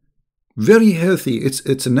 Very healthy.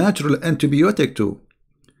 It's a natural antibiotic too.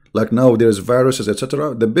 Like now there's viruses,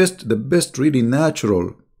 etc. The best really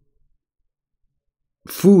natural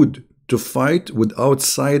food to fight without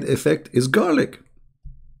side effect is garlic.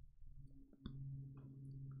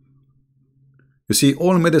 You see,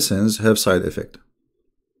 all medicines have side effect.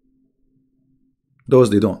 Those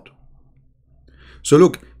they don't. So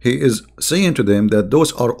look, he is saying to them that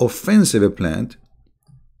those are offensive plant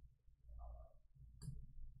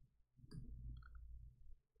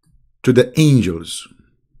to the angels.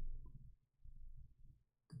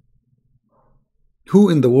 Who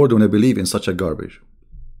in the world wanna believe in such a garbage?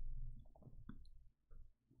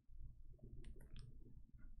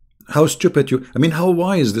 How stupid I mean, how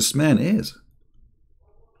wise this man is.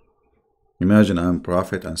 Imagine I'm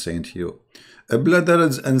prophet and saying to you,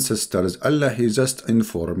 brothers and sisters, Allah he just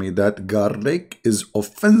informed me that garlic is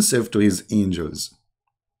offensive to his angels.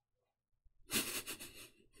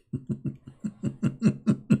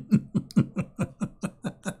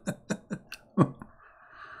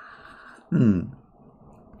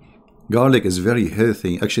 Garlic is very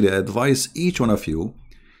healthy. Actually, I advise each one of you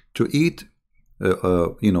to eat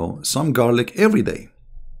you know, some garlic every day.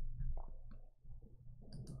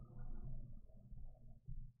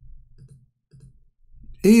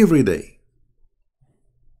 Every day.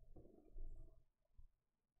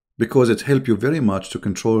 Because it helps you very much to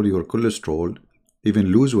control your cholesterol,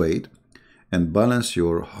 even lose weight, and balance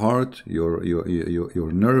your heart,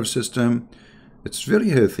 your nerve system. It's very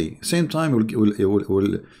healthy. Same time,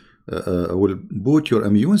 will will boost your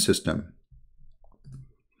immune system.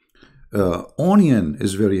 Onion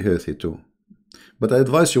is very healthy too. But I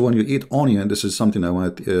advise you, when you eat onion, this is something I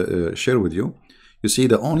want to share with you. You see,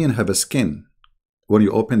 the onion have a skin. When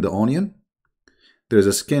you open the onion, there's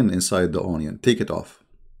a skin inside the onion. Take it off.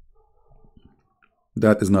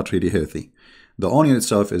 That is not really healthy. The onion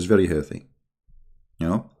itself is very healthy. You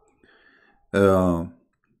know,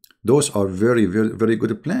 those are very, very, very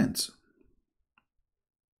good plants.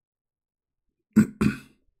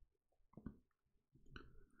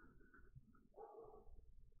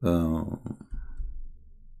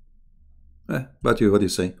 What do you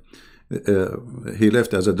say? He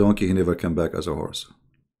left as a donkey, he never came back as a horse.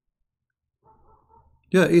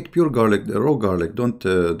 Yeah, eat pure garlic, raw garlic. Don't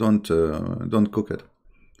cook it.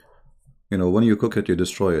 You know, when you cook it, you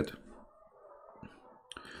destroy it.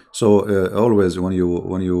 So always when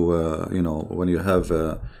you have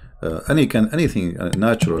anything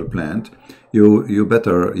natural plant, you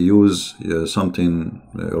better use something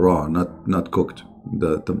raw, not cooked.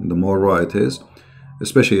 The more raw it is,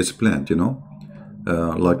 especially it's plant, you know,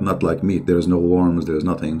 not like meat. There is no worms, there is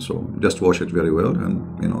nothing. So just wash it very well,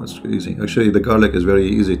 and you know it's easy. Actually, the garlic is very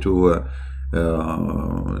easy to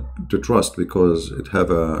trust, because it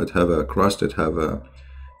have a crust.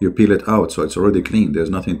 You peel it out, so it's already clean. There's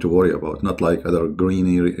nothing to worry about. Not like other green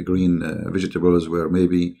vegetables where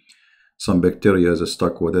maybe some bacteria is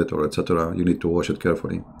stuck with it, or etc. You need to wash it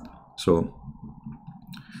carefully. So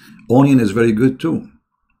onion is very good too.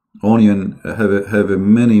 Onion have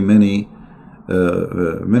many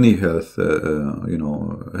health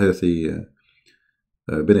healthy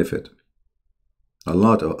benefit. A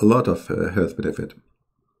lot of health benefit.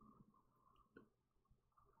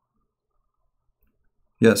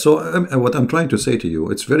 Yeah, so what I'm trying to say to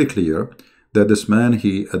you, it's very clear that this man,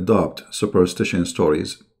 he adopted superstition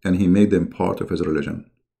stories and he made them part of his religion.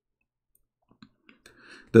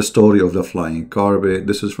 The story of the flying carpet,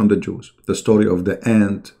 this is from the Jews. The story of the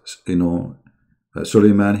ant, you know,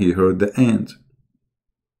 Suleiman, he heard the ant,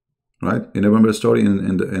 right? You remember the story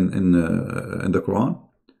in the Quran?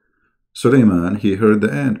 Suleiman, he heard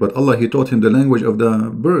the ant, but Allah, he taught him the language of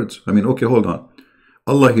the birds. I mean, okay, hold on.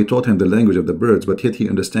 Allah, he taught him the language of the birds, but yet he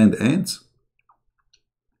understand ants?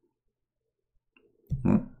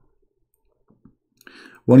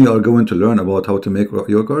 When you are going to learn about how to make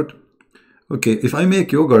yogurt, okay, if I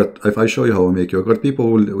make yogurt, if I show you how I make yogurt,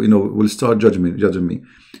 people will start judging me.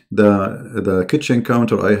 The kitchen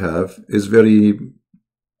counter I have is very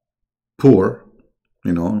poor,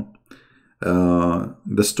 you know.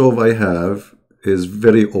 The stove I have is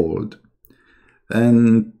very old,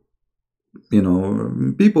 and you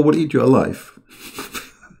know, people will eat you alive.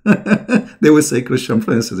 They will say Christian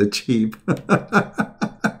Prince is cheap.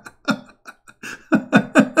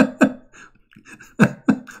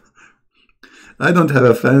 I don't have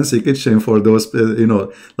a fancy kitchen for those, you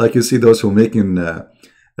know, like you see those who making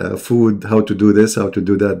food, how to do this, how to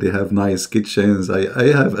do that. They have nice kitchens. I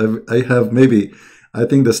have maybe, I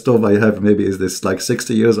think the stove I have maybe is this like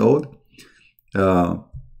 60 years old.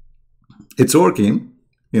 It's working,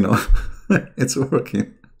 you know. It's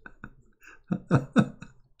working.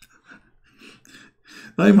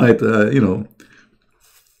 I might, you know,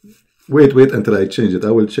 wait until I change it.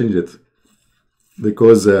 I will change it,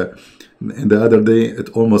 because in the other day it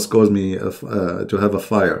almost caused me to have a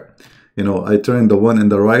fire. You know, I turned the one in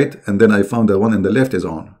the right, and then I found the one in the left is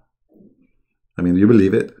on. I mean, you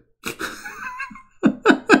believe it?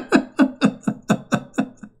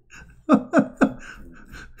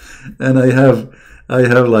 And I have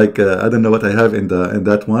like I don't know what I have in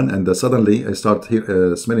that one, and suddenly I start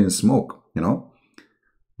smelling smoke, you know.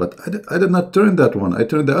 But I did not turn that one. I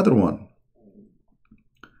turned the other one.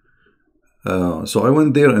 So I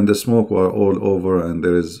went there, and the smoke were all over, and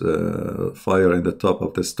there is fire in the top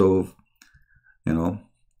of the stove, you know.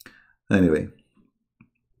 Anyway,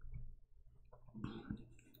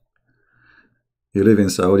 you live in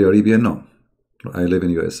Saudi Arabia? No, I live in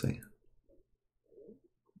USA.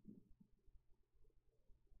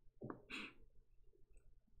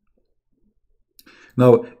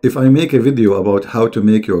 Now, if I make a video about how to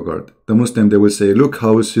make yogurt, the Muslim, they will say, look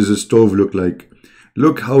how his stove look like.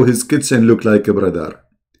 Look how his kitchen look like, brother.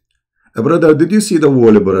 Brother, did you see the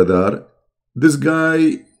wall, brother? This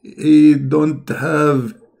guy, he don't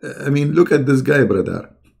have, I mean, look at this guy, brother.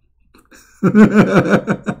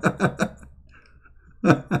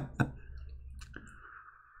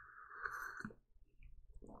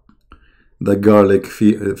 The garlic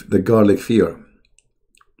fear.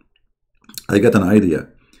 I got an idea.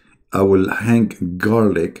 I will hang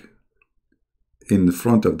garlic in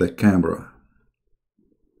front of the camera.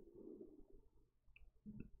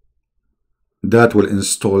 that will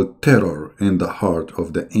install terror in the heart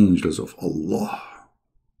of the angels of Allah.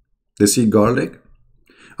 They see garlic.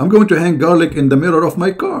 I'm going to hang garlic in the mirror of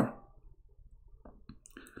my car.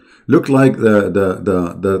 Look like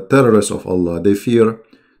the terrorists of Allah. They fear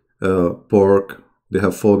pork. They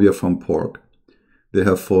have phobia from pork. They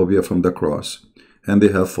have phobia from the cross. And they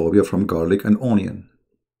have phobia from garlic and onion.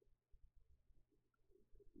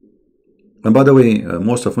 And by the way,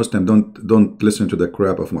 most of Muslims don't listen to the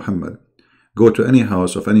crap of Muhammad. Go to any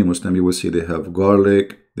house of any Muslim, you will see they have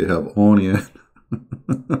garlic, they have onion.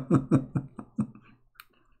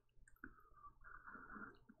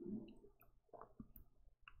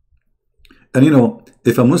 And you know,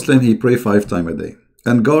 if a Muslim, he pray 5 times a day,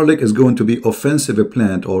 and garlic is going to be offensive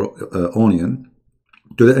plant or onion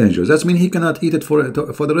to the angels, that means he cannot eat it for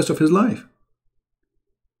the rest of his life.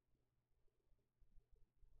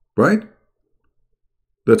 Right?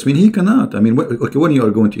 That means he cannot. I mean, okay, when you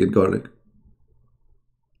are going to eat garlic,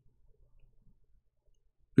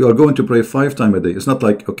 you are going to pray 5 times a day. It's not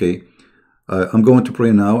like, okay, I'm going to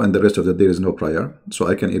pray now and the rest of the day is no prayer, so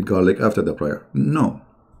I can eat garlic after the prayer. No.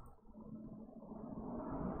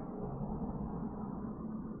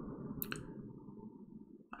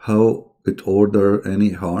 How it order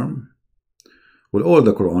any harm? Well, all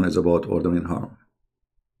the Quran is about ordering harm.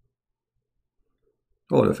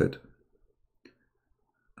 All of it.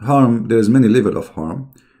 Harm, there is many levels of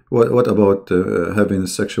harm. What about having a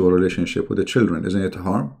sexual relationship with the children? Isn't it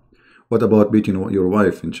harm? What about beating your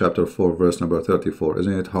wife in chapter 4, verse number 34?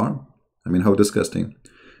 Isn't it harm? I mean, how disgusting.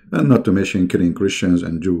 And not to mention killing Christians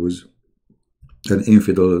and Jews and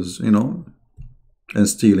infidels, you know, and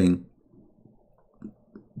stealing.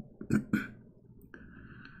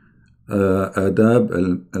 Adab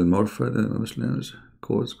al-Murfad, Muslims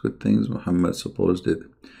quotes good things Muhammad supposed did.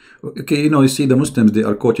 Okay, you know, you see the Muslims, they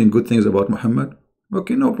are quoting good things about Muhammad.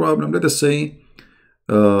 Okay, no problem. Let us say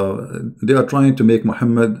they are trying to make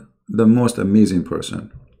Muhammad the most amazing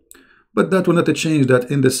person. But that will not change that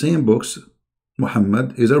in the same books,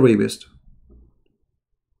 Muhammad is a rapist.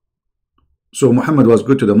 So Muhammad was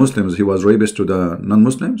good to the Muslims, he was rapist to the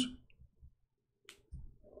non-Muslims?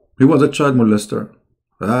 He was a child molester.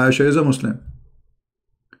 Aisha is a Muslim.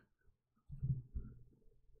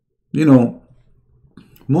 You know,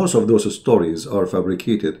 most of those stories are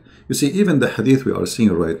fabricated. You see, even the hadith we are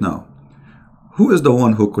seeing right now, who is the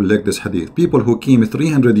one who collect this hadith? People who came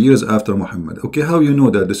 300 years after Muhammad. Okay, how you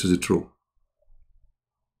know that this is true?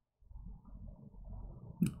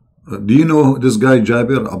 Do you know this guy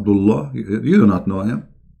Jabir Abdullah? You do not know him.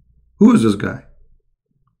 Who is this guy?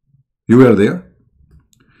 You were there?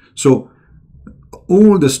 So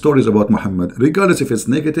all the stories about Muhammad, regardless if it's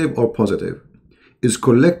negative or positive, is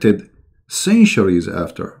collected centuries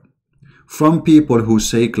after from people who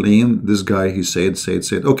claim this guy, he said.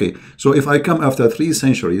 Okay, so if I come after 3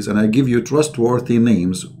 centuries and I give you trustworthy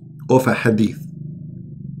names of a hadith,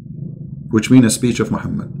 which means a speech of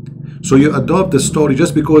Muhammad, so you adopt the story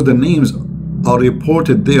just because the names are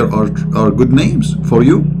reported there are good names for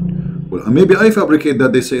you? Well, maybe I fabricate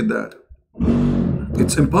that they said that.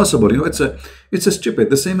 It's impossible, you know. It's a stupid.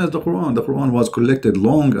 The same as the Quran. The Quran was collected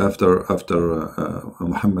long after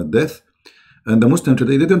Muhammad's death, and the Muslim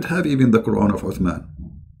today, they don't have even the Quran of Uthman.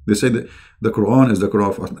 They say that the Quran is the Quran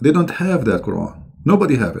of Uthman. They don't have that Quran.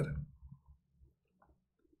 Nobody have it.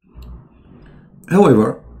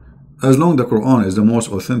 However, as long as the Quran is the most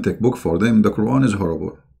authentic book for them, the Quran is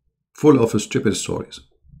horrible, full of stupid stories.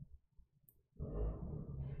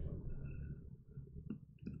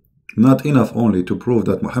 Not enough only to prove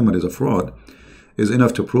that Muhammad is a fraud, is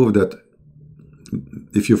enough to prove that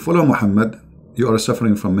if you follow Muhammad, you are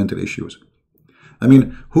suffering from mental issues. I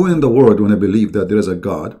mean, who in the world want to believe that there is a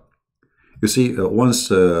God? You see, once,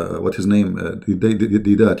 what his name,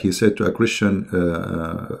 did that, he said to a Christian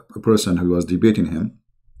person who was debating him,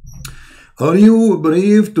 are you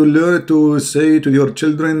brave to learn to say to your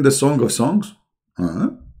children the Song of Songs?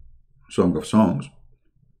 Song of Songs.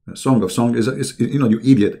 Song of Songs is, you know, you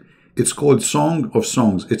idiot. It's called Song of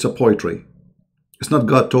Songs. It's a poetry. It's not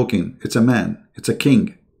God talking. It's a man. It's a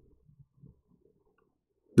king.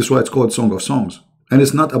 This is why it's called Song of Songs. And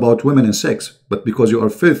it's not about women and sex. But because you are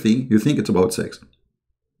filthy, you think it's about sex.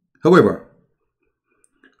 However,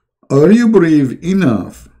 are you brave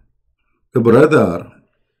enough, brother,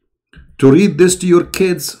 to read this to your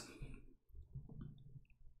kids?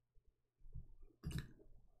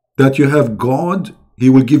 That you have God, He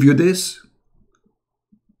will give you this.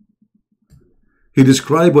 He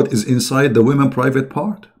described what is inside the women private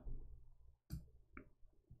part.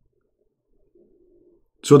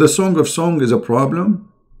 So the Song of Song is a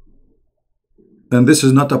problem, and this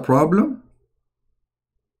is not a problem.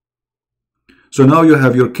 So now you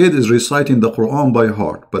have your kid is reciting the Quran by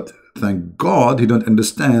heart, but thank God he don't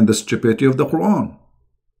understand the stupidity of the Quran.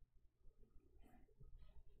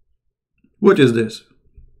 What is this?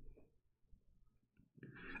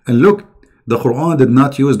 And look, the Quran did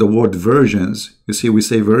not use the word versions. You see, we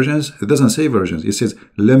say versions. It doesn't say versions. It says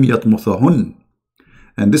لم يطمثهن.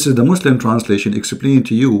 And this is the Muslim translation explaining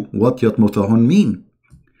to you what يطمثهن mean.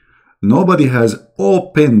 Nobody has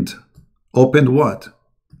opened what?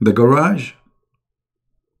 The garage?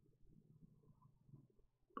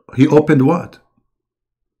 He opened what?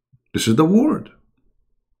 This is the word.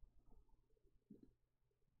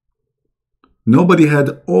 Nobody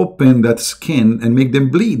had opened that skin and make them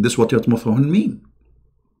bleed. This is what يطمثهن mean.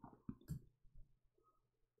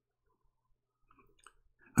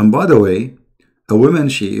 And by the way, a woman,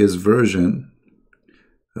 she is virgin.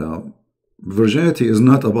 Virginity is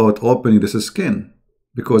not about opening this skin,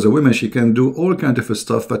 because a woman, she can do all kinds of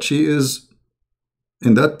stuff, but she is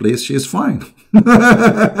in that place, she is fine.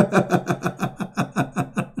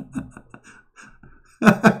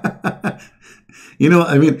 You know,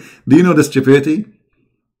 I mean, do you know the stupidity?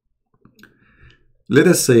 Let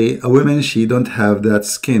us say a woman, she don't have that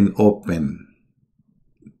skin open.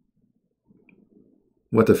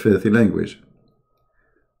 What a filthy language.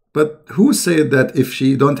 But who said that if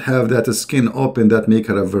she don't have that skin open, that make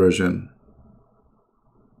her a virgin?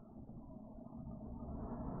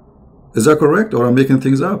 Is that correct, or I'm making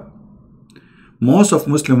things up? Most of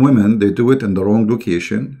Muslim women, they do it in the wrong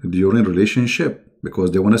location during relationship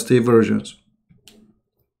because they want to stay virgins.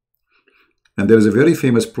 And there is a very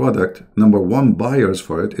famous product, #1 buyers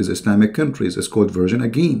for it is Islamic countries. It's called Virgin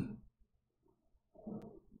Again.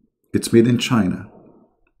 It's made in China.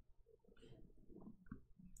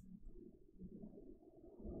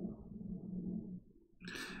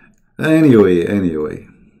 Anyway.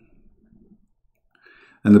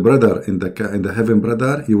 And the brother, in the heaven,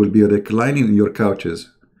 brother, you will be reclining in your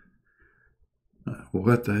couches.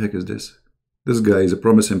 What the heck is this? This guy is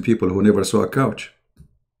promising people who never saw a couch.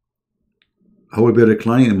 I will be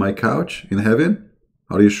reclining in my couch in heaven.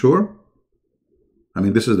 Are you sure? I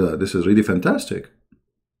mean, this is really fantastic.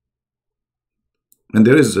 And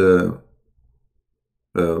there is I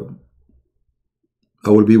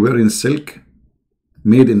will be wearing silk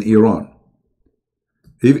made in Iran.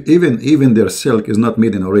 Even their silk is not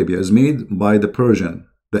made in Arabia. It's made by the Persian,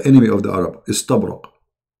 the enemy of the Arab. Istabrak.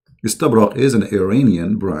 Istabrak is an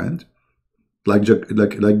Iranian brand, like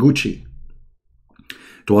Gucci.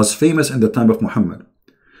 It was famous in the time of Muhammad.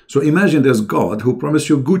 So imagine there's God who promised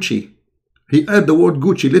you Gucci. He added the word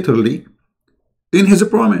Gucci literally in his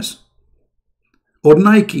promise. Or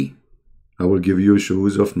Nike. I will give you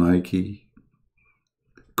shoes of Nike.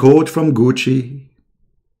 Coat from Gucci.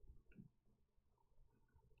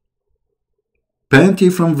 Panty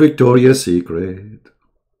from Victoria's Secret.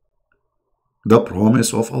 The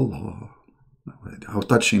promise of Allah. How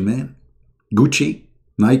touching, man. Gucci,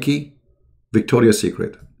 Nike, Victoria's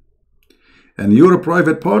Secret. And your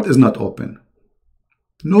private part is not open.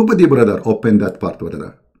 Nobody, brother, opened that part,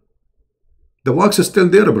 brother. The wax is still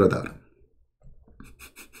there, brother.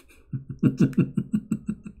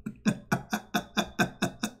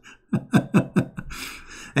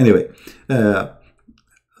 Anyway,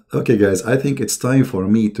 okay, guys, I think it's time for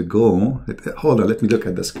me to go. Hold on, let me look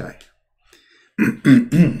at the sky.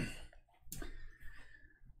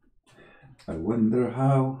 I wonder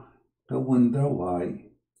how, I wonder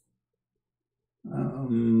why.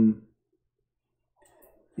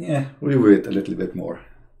 Yeah, we wait a little bit more.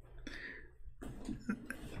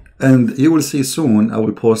 And you will see soon, I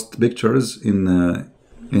will post pictures in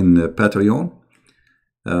Patreon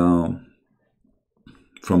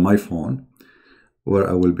from my phone where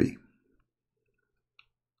I will be.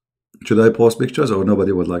 Should I post pictures or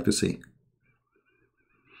nobody would like to see?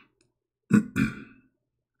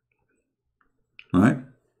 All right.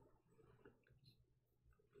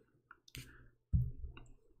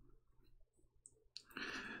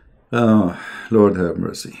 Oh, Lord have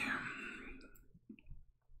mercy.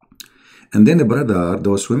 And then, brother,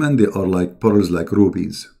 those women, they are like pearls, like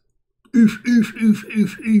rubies. If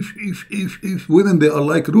women, they are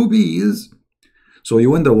like rubies. So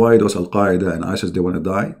you wonder why those Al-Qaeda and ISIS, they want to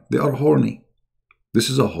die? They are horny. This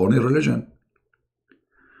is a horny religion.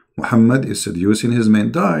 Muhammad is seducing his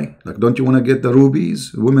men. Die. Like, don't you want to get the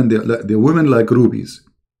rubies? Women, the women like rubies.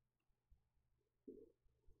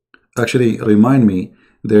 Actually, remind me,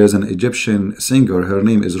 there's an Egyptian singer. Her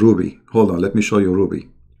name is Ruby. Hold on, let me show you Ruby.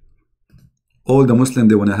 All the Muslims,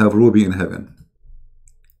 they want to have Ruby in heaven.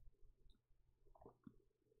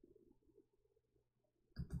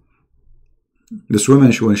 This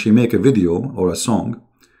woman, when she make a video or a song,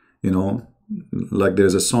 you know, like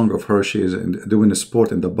there's a song of her, she is doing a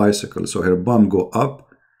sport in the bicycle, so her bum go up,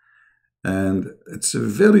 and it's a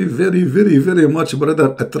very, very, very, very much,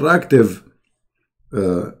 brother, attractive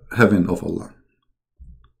heaven of Allah.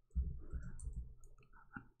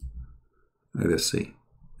 Let's see.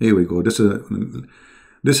 Here we go. This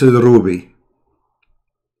is Ruby.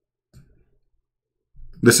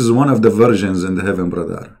 This is one of the virgins in the heaven,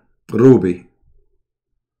 brother. Ruby.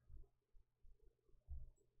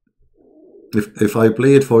 If I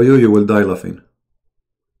play it for you, you will die laughing.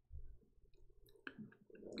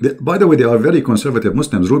 By the way, they are very conservative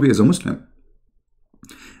Muslims. Ruby is a Muslim.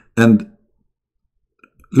 And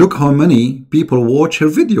look how many people watch her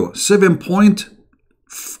video.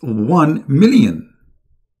 7.1 million.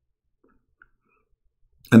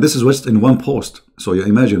 And this is just in one post. So you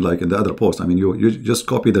imagine, like in the other post, I mean, you just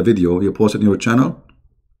copy the video, you post it in your channel,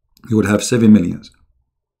 you would have 7 million.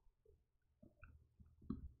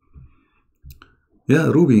 Yeah,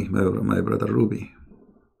 Ruby, my brother Ruby,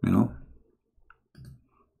 you know.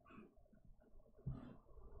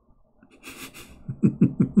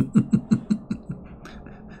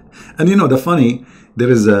 And you know, the funny, there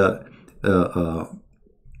is the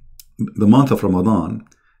month of Ramadan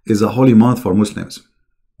is a holy month for Muslims.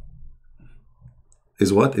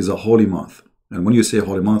 Is what? Is a holy month. And when you say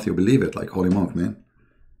holy month, you believe it, like holy month, man.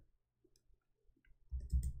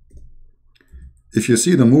 If you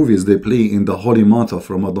see the movies they play in the holy month of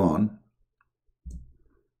Ramadan,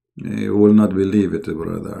 you will not believe it,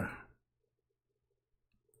 brother.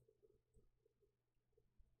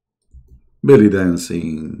 Belly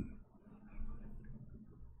dancing,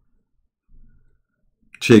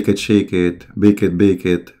 shake it, bake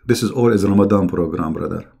it. This is all is a Ramadan program,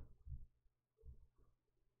 brother.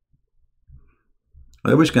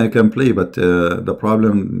 I wish I can play, but the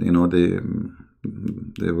problem, you know, they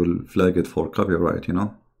will flag it for copyright, you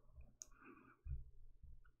know.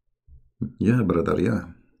 Yeah, brother, yeah.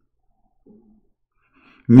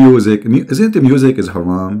 Music, isn't it music is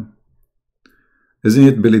haram? Isn't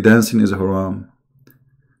it belly dancing is haram?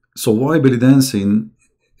 So why belly dancing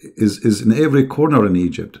is in every corner in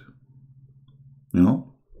Egypt? You know?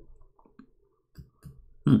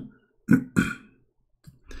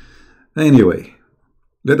 Anyway,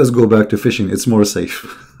 let us go back to fishing. It's more safe.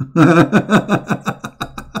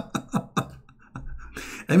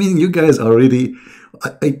 I mean, you guys are really.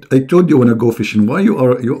 I told you when I go fishing. Why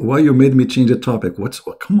you made me change the topic?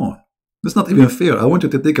 Come on. That's not even fair. I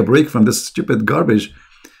wanted to take a break from this stupid garbage,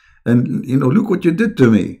 and you know, look what you did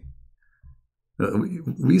to me.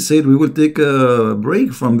 We said we will take a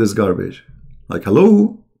break from this garbage. Like,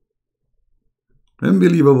 hello,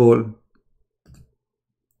 unbelievable.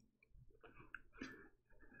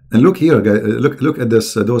 And look here, guys. Look at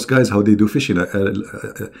this. Those guys, how they do fishing.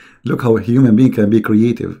 Look how a human being can be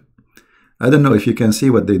creative. I don't know if you can see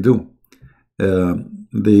what they do.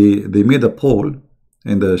 They made a pole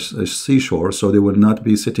in the seashore, so they will not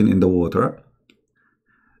be sitting in the water,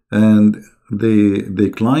 and they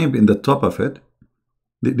climb in the top of it.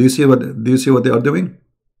 Do you see what they are doing?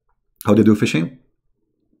 How they do fishing?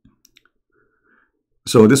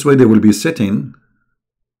 So this way they will be sitting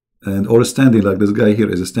and or standing, like this guy here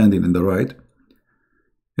is standing in the right,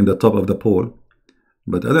 in the top of the pole.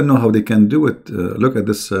 But I don't know how they can do it. Look at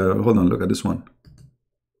this. Hold on, look at this one.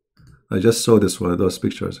 I just saw this one, those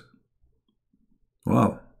pictures.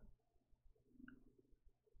 Wow.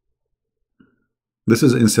 This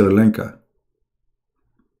is in Sri Lanka.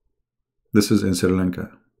 This is in Sri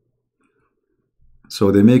Lanka.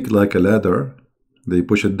 So they make like a ladder. They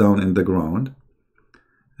push it down in the ground.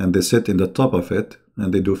 And they sit in the top of it.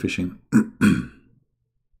 And they do fishing.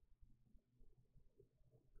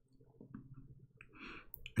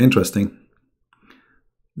 Interesting.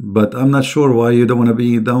 But I'm not sure why you don't want to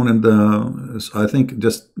be down in the... I think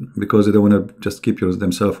just because they don't want to just keep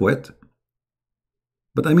themselves wet.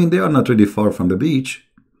 But I mean, they are not really far from the beach.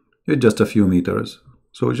 You're just a few meters.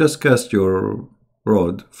 So just cast your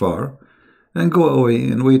rod far and go away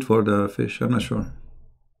and wait for the fish. I'm not sure.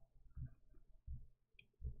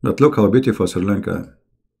 But look how beautiful Sri Lanka.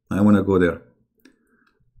 I want to go there.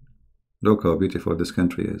 Look how beautiful this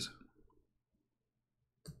country is.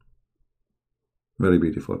 Very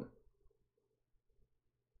beautiful.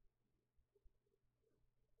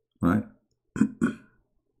 Right?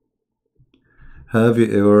 Have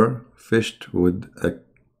you ever fished with a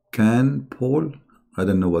can pole? I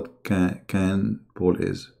don't know what can pole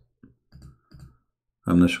is.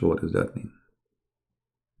 I'm not sure what does that mean.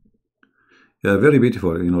 Yeah, very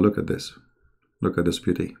beautiful. You know, look at this. Look at this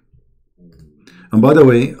beauty. And by the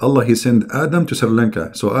way, Allah, He sent Adam to Sri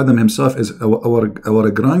Lanka. So Adam himself is our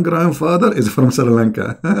grandfather is from Sri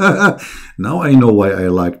Lanka. Now I know why I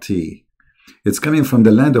like tea. It's coming from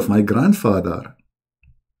the land of my grandfather.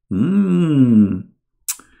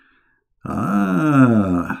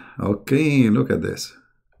 Okay, look at this.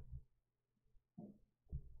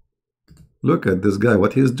 Look at this guy,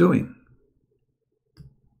 what he's doing.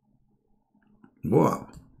 Wow.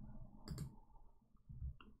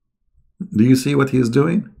 Do you see what he's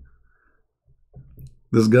doing?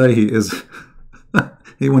 This guy, he is,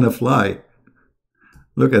 he wanna fly.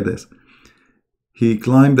 Look at this. He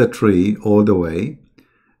climbed a tree all the way,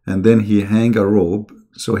 and then he hang a rope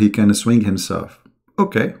so he can swing himself.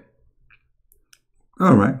 Okay.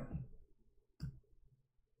 All right.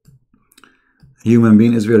 Human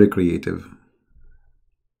being is very creative.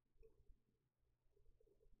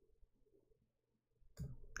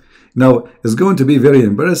 Now, it's going to be very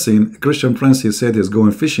embarrassing. Christian Prince, he said he's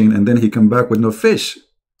going fishing, and then he come back with no fish.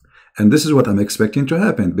 And this is what I'm expecting to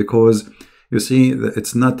happen, because you see,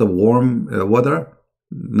 it's not a warm weather,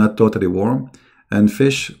 not totally warm, and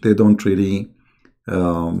fish, they don't really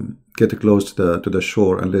get close to the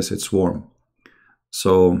shore unless it's warm.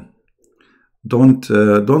 So don't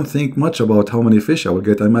think much about how many fish I will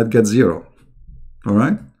get. I might get 0. All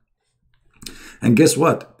right. And guess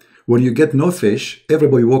what? When you get no fish,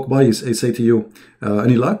 everybody walk by, I say to you,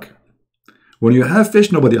 any luck? When you have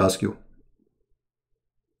fish, nobody asks you.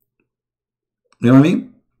 You know what I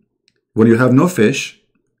mean? When you have no fish,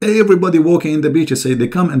 everybody walking in the beach, say they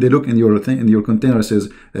come and they look in your thing, in your container, says,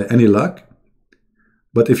 any luck?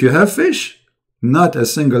 But if you have fish, not a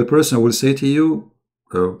single person will say to you,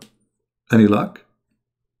 any luck?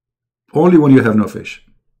 Only when you have no fish.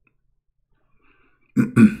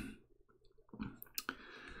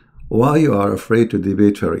 Why you are afraid to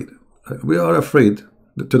debate Farid? We are afraid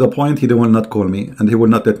to the point he will not call me, and he will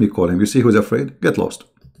not let me call him. You see who's afraid? Get lost.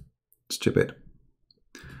 Stupid.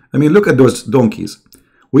 I mean, look at those donkeys.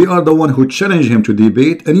 We are the one who challenge him to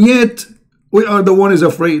debate, and yet we are the one who's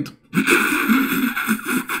afraid.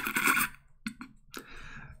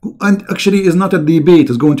 And actually, it's not a debate.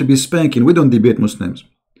 It's going to be spanking. We don't debate Muslims.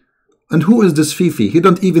 And who is this Fifi? He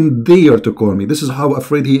don't even dare to call me. This is how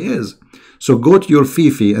afraid he is. So go to your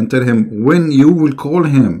Fifi and tell him when you will call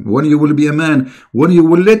him, when you will be a man, when you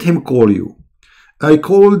will let him call you. I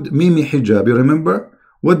called Mimi Hijab, you remember?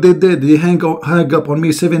 What they did, they hang up on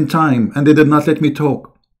me 7 times and they did not let me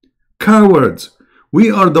talk. Cowards. We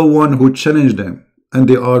are the one who challenged them, and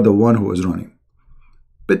they are the one who is running.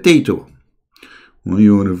 Potato. Why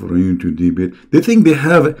you are afraid to debate? They think they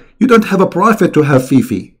have, you don't have a prophet to have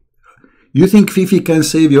Fifi. You think Fifi can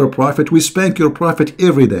save your prophet? We spank your prophet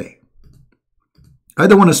every day. I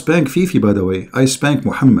don't want to spank Fifi, by the way. I spank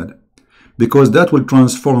Muhammad, because that will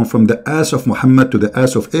transform from the ass of Muhammad to the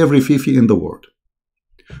ass of every Fifi in the world.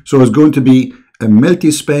 So it's going to be a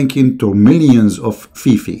multi-spanking to millions of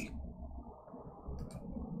Fifi.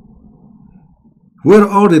 Where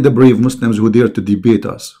are the brave Muslims who dare to debate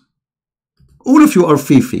us? All of you are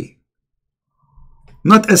Fifi.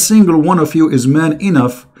 Not a single one of you is man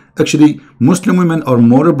enough. Actually, Muslim women are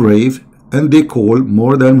more brave, and they call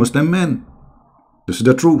more than Muslim men. This is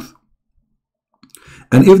the truth.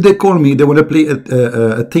 And if they call me, they want to play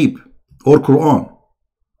a tape or Qur'an.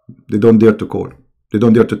 They don't dare to call. They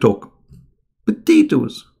don't dare to talk.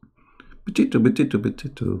 Potatoes. Potato, potato,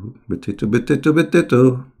 potato, potato, potato,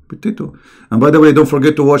 potato, potato. And by the way, don't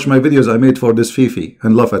forget to watch my videos I made for this Fifi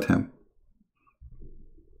and laugh at him.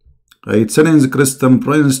 I challenge Christian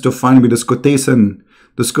Prince to find me the quotation.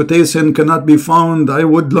 The quotation cannot be found. I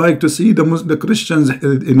would like to see the Christians,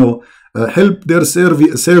 help their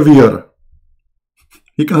savior.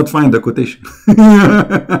 He cannot find the quotation.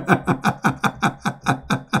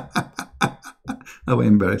 How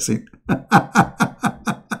embarrassing.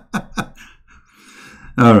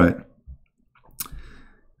 All right.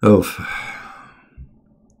 Oh.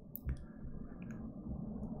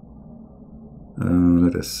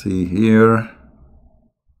 Let us see here.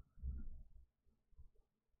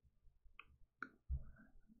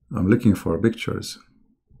 I'm looking for pictures.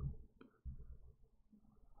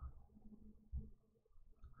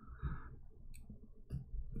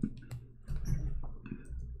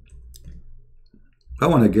 I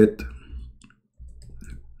want to get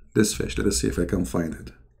this fish. Let us see if I can find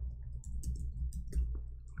it.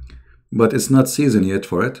 But it's not season yet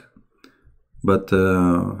for it. But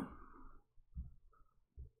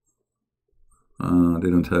they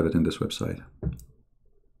don't have it in this website.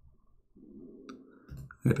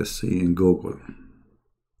 Let us see in Google.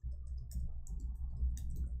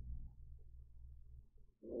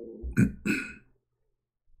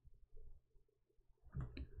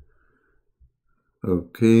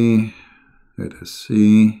 Okay, let us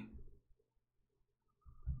see.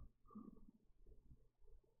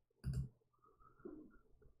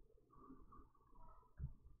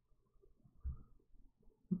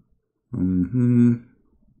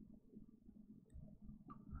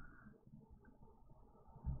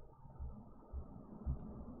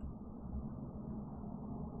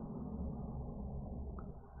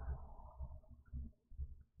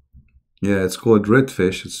 Yeah, it's called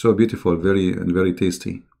redfish. It's so beautiful, very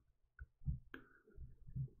tasty.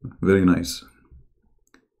 Very nice.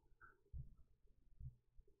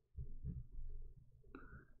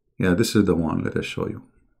 Yeah, this is the one. Let us show you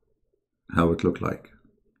how it looked like.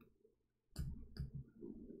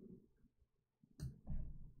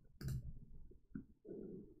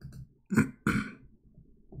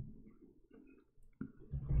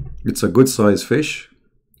 It's a good size fish.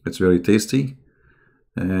 It's very tasty,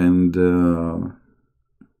 and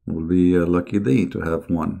will be a lucky day to have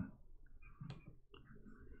one.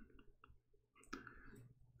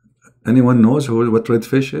 Anyone knows what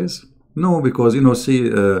redfish is? No, because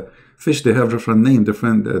see, fish, they have different name,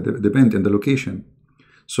 depend on the location.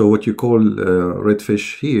 So what you call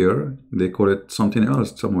redfish here, they call it something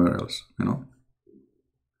else somewhere else.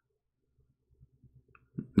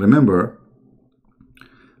 Remember,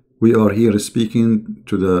 we are here speaking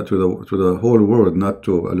to the whole world, not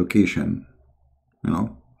to a location.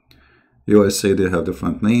 USA, they have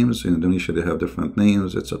different names. In Indonesia, they have different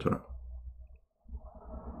names, etc.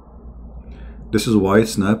 This is white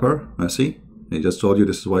snapper. I see. I just told you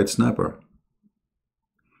this is white snapper.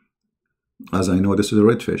 As I know, this is a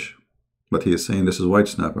redfish, but he is saying this is white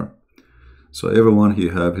snapper. So everyone, he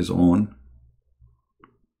have his own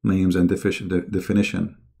names and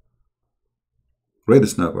definition. Red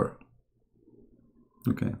snapper.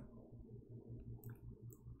 Okay.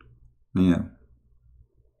 Yeah.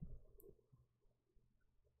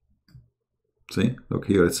 See, look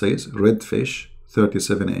here, it says redfish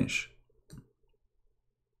 37-inch.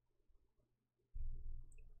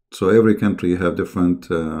 So every country have different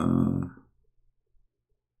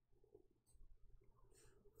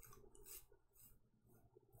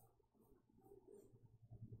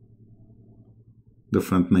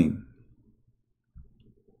name.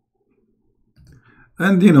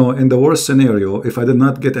 And in the worst scenario, if I did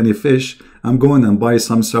not get any fish, I'm going and buy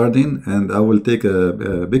some sardine, and I will take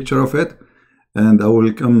a picture of it, and I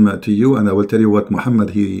will come to you and I will tell you what Muhammad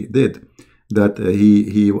he did. That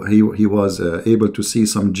he was able to see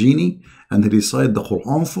some genie, and he recited the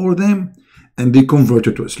Qur'an for them, and they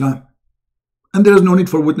converted to Islam. And there is no need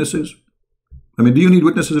for witnesses. I mean, do you need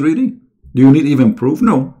witnesses really? Do you need even proof?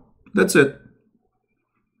 No, that's it.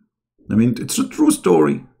 I mean, it's a true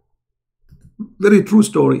story, very true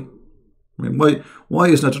story. I mean, why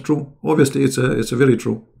is not true? Obviously, it's a very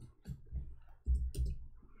true,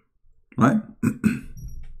 right?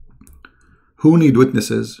 Who need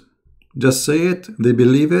witnesses? Just say it, they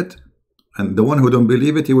believe it, and the one who don't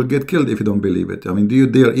believe it, he will get killed if you don't believe it. I mean, do you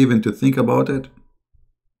dare even to think about it?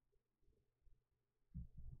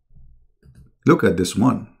 Look at this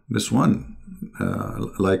one,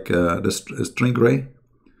 like the stingray.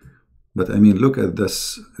 But I mean, look at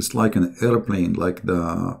this, it's like an airplane, like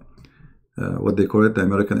the, what they call it, the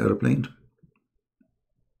American airplane.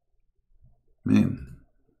 Man,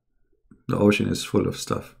 the ocean is full of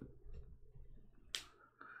stuff.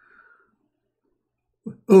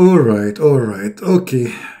 All right,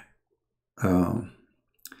 okay.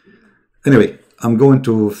 Anyway, I'm going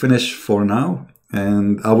to finish for now,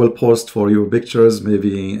 and I will post for you pictures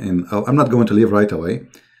maybe I'm not going to leave right away.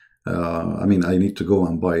 I mean, I need to go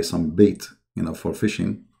and buy some bait, for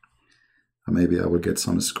fishing. Maybe I will get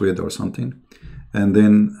some squid or something, and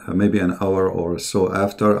then maybe an hour or so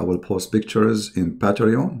after, I will post pictures in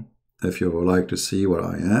Patreon if you would like to see where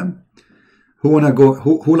I am. Who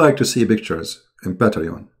like to see pictures in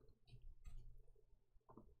Patreon?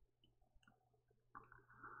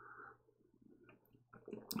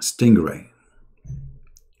 Stingray.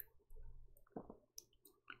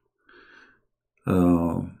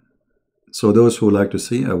 So those who like to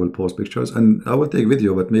see, I will post pictures, and I will take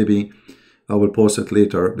video, but maybe I will post it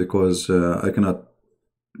later because I cannot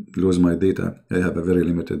lose my data. I have a very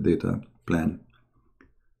limited data plan.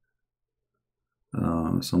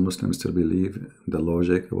 Some Muslims still believe the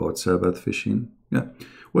logic about Sabbath fishing. Yeah.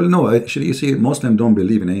 Well, no, actually, you see, Muslims don't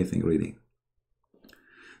believe in anything, really.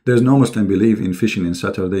 There's no Muslim believe in fishing in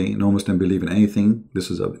Saturday. No Muslim believe in anything.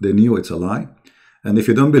 They knew it's a lie. And if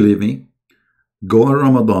you don't believe me, go on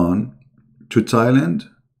Ramadan to Thailand,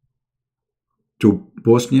 to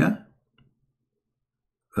Bosnia,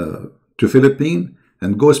 to Philippines,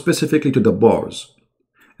 and go specifically to the bars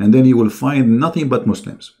and then you will find nothing but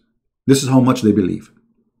Muslims. This is how much they believe.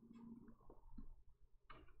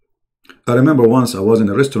 I remember once I was in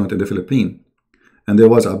a restaurant in the Philippines, and there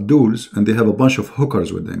was Abdul's, and they have a bunch of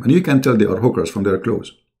hookers with them, and you can tell they are hookers from their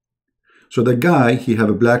clothes. So the guy, he have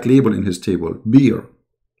a black label in his table, beer.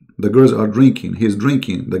 The girls are drinking, he's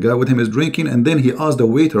drinking, the guy with him is drinking, and then he asked the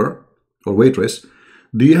waiter or waitress,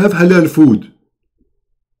 do you have halal food?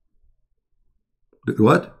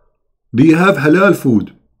 What? Do you have halal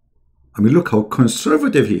food? I mean, look how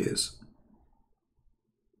conservative he is.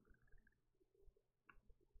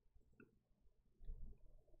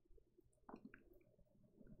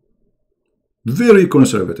 Very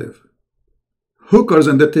conservative. Hookers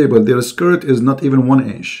on the table, their skirt is not even 1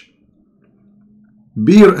 inch.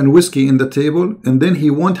 Beer and whiskey in the table, and then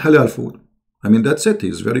he want halal food. I mean, that's it.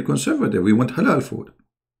 He's very conservative. We want halal food.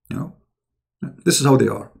 You know, this is how they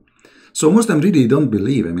are. So Muslims really don't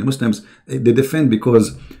believe. I mean, Muslims, they defend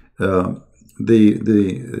because he's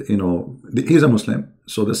a Muslim.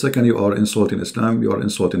 So the second you are insulting Islam, you are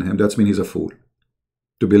insulting him. That means he's a fool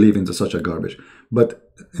to believe in such a garbage.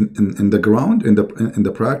 But in the ground, in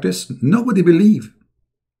the practice, nobody believe.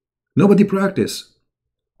 Nobody practice.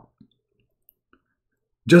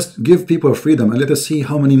 Just give people freedom and let us see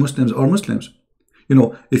how many Muslims are Muslims. You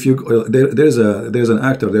know, if you there's an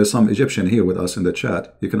actor, there's some Egyptian here with us in the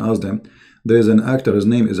chat. You can ask them. There's an actor. His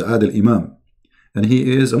name is Adil Imam, and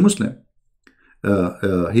he is a Muslim.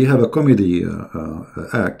 He have a comedy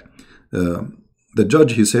act. The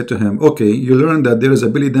judge, he said to him, okay, you learned that there is a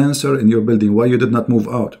belly dancer in your building. Why you did not move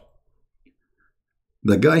out?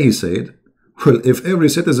 The guy, he said, well, if every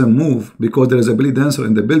citizen move because there is a belly dancer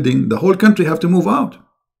in the building, the whole country have to move out.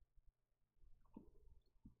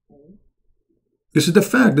 This is the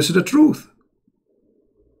fact. This is the truth.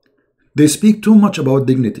 They speak too much about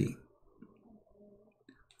dignity.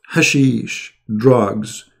 Hashish,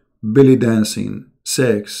 drugs, belly dancing,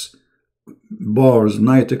 sex, bars,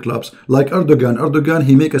 nightclubs. Like Erdogan,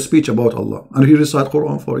 he make a speech about Allah and he recite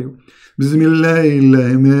Qur'an for you.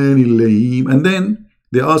 Bismillahirrahmanirrahim. And then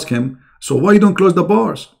they ask him, so why you don't close the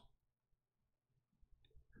bars?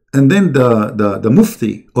 And then the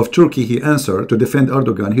Mufti of Turkey, he answered to defend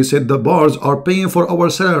Erdogan. He said the bars are paying for our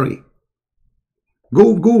salary.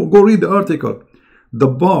 Go read the article. The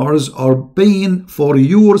bars are paying for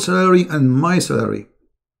your salary and my salary.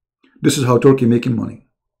 This is how Turkey making money.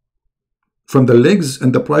 From the legs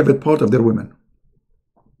and the private part of their women.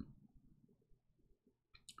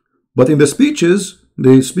 But in the speeches,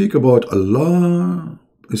 they speak about Allah,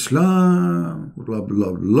 Islam, blah,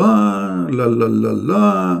 blah, blah, la, la, la,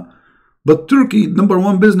 la. But Turkey,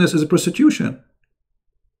 #1 business is prostitution.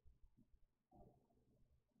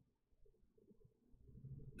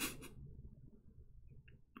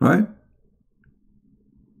 Right?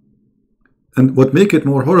 And what make it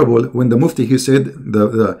more horrible, when the Mufti, he said,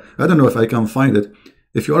 I don't know if I can find it.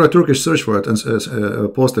 If you are a Turkish, search for it and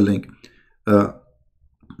post a link.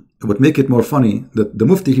 What make it more funny, that the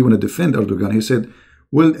Mufti, he want to defend Erdogan. He said,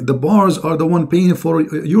 well, the bars are the one paying for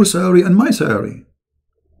your salary and my salary.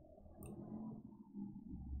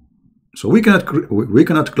 So we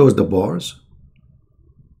cannot close the bars.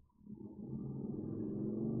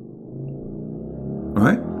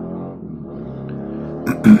 Right?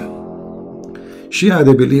 Shia,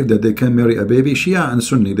 they believe that they can marry a baby. Shia and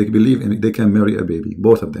Sunni, they believe they can marry a baby,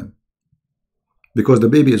 both of them. Because the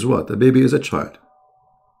baby is what? The baby is a child.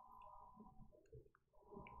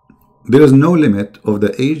 There is no limit of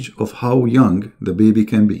the age of how young the baby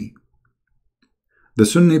can be. The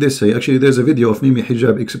Sunni, they say, actually there's a video of Mimi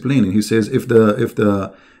Hijab explaining. He says if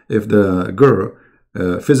the girl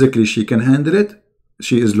physically she can handle it,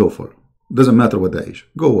 she is lawful. Doesn't matter what the age.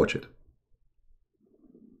 Go watch it.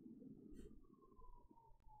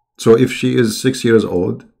 So if she is 6 years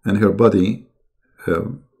old and her body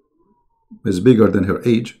is bigger than her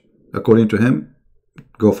age, according to him,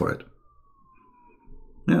 go for it.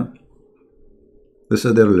 Yeah. This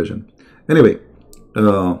is their religion. Anyway,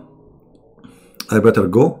 I better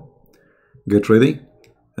go, get ready,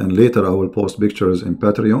 and later I will post pictures in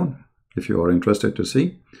Patreon if you are interested to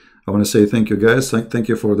see. I want to say thank you guys. Thank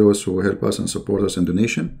you for those who help us and support us in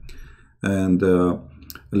donation. And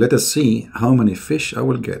let us see how many fish I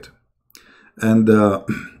will get. And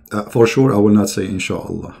for sure I will not say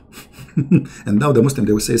inshallah. And now the Muslim,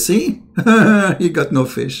 they will say, see, he got no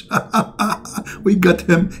fish. We got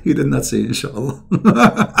him, he did not say inshallah.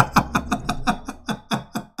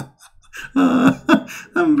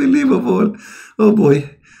 Unbelievable. Oh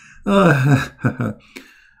boy.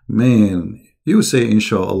 Man, you say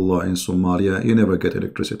inshallah in Somalia, you never get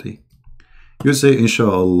electricity. You say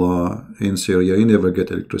inshallah in Syria, you never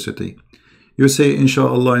get electricity. You say,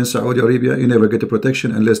 inshallah, in Saudi Arabia, you never get a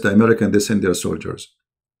protection unless the American, they send their soldiers.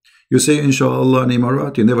 You say, inshallah, in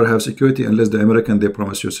Emirat, you never have security unless the American, they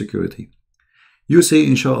promise you security. You say,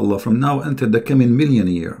 inshallah, from now until the coming million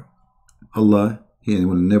year, Allah, He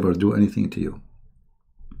will never do anything to you.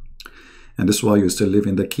 And that's why you still live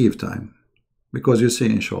in the cave time. Because you say,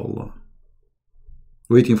 inshallah,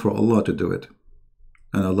 waiting for Allah to do it.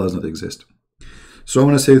 And Allah does not exist. So I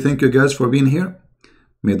want to say thank you guys for being here.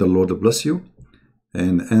 May the Lord bless you.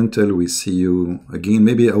 And until we see you again,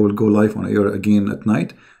 maybe I will go live on air again at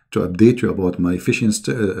night to update you about my fishing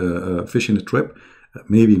trip.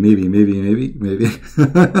 Maybe we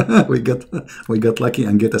got lucky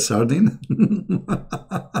and get a sardine.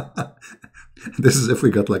 This is if we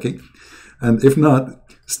got lucky. And if not,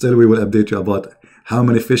 still we will update you about how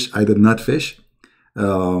many fish I did not fish.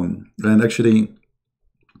 And actually,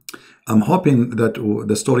 I'm hoping that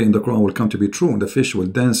the story in the Quran will come to be true. The fish will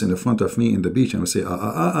dance in the front of me in the beach and will say,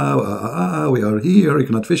 we are here, you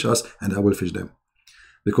cannot fish us, and I will fish them.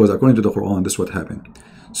 Because according to the Quran, this is what happened.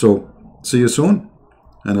 So, see you soon,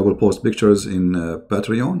 and I will post pictures in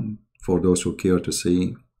Patreon for those who care to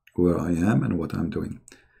see where I am and what I'm doing.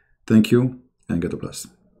 Thank you, and God bless.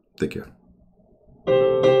 Take care.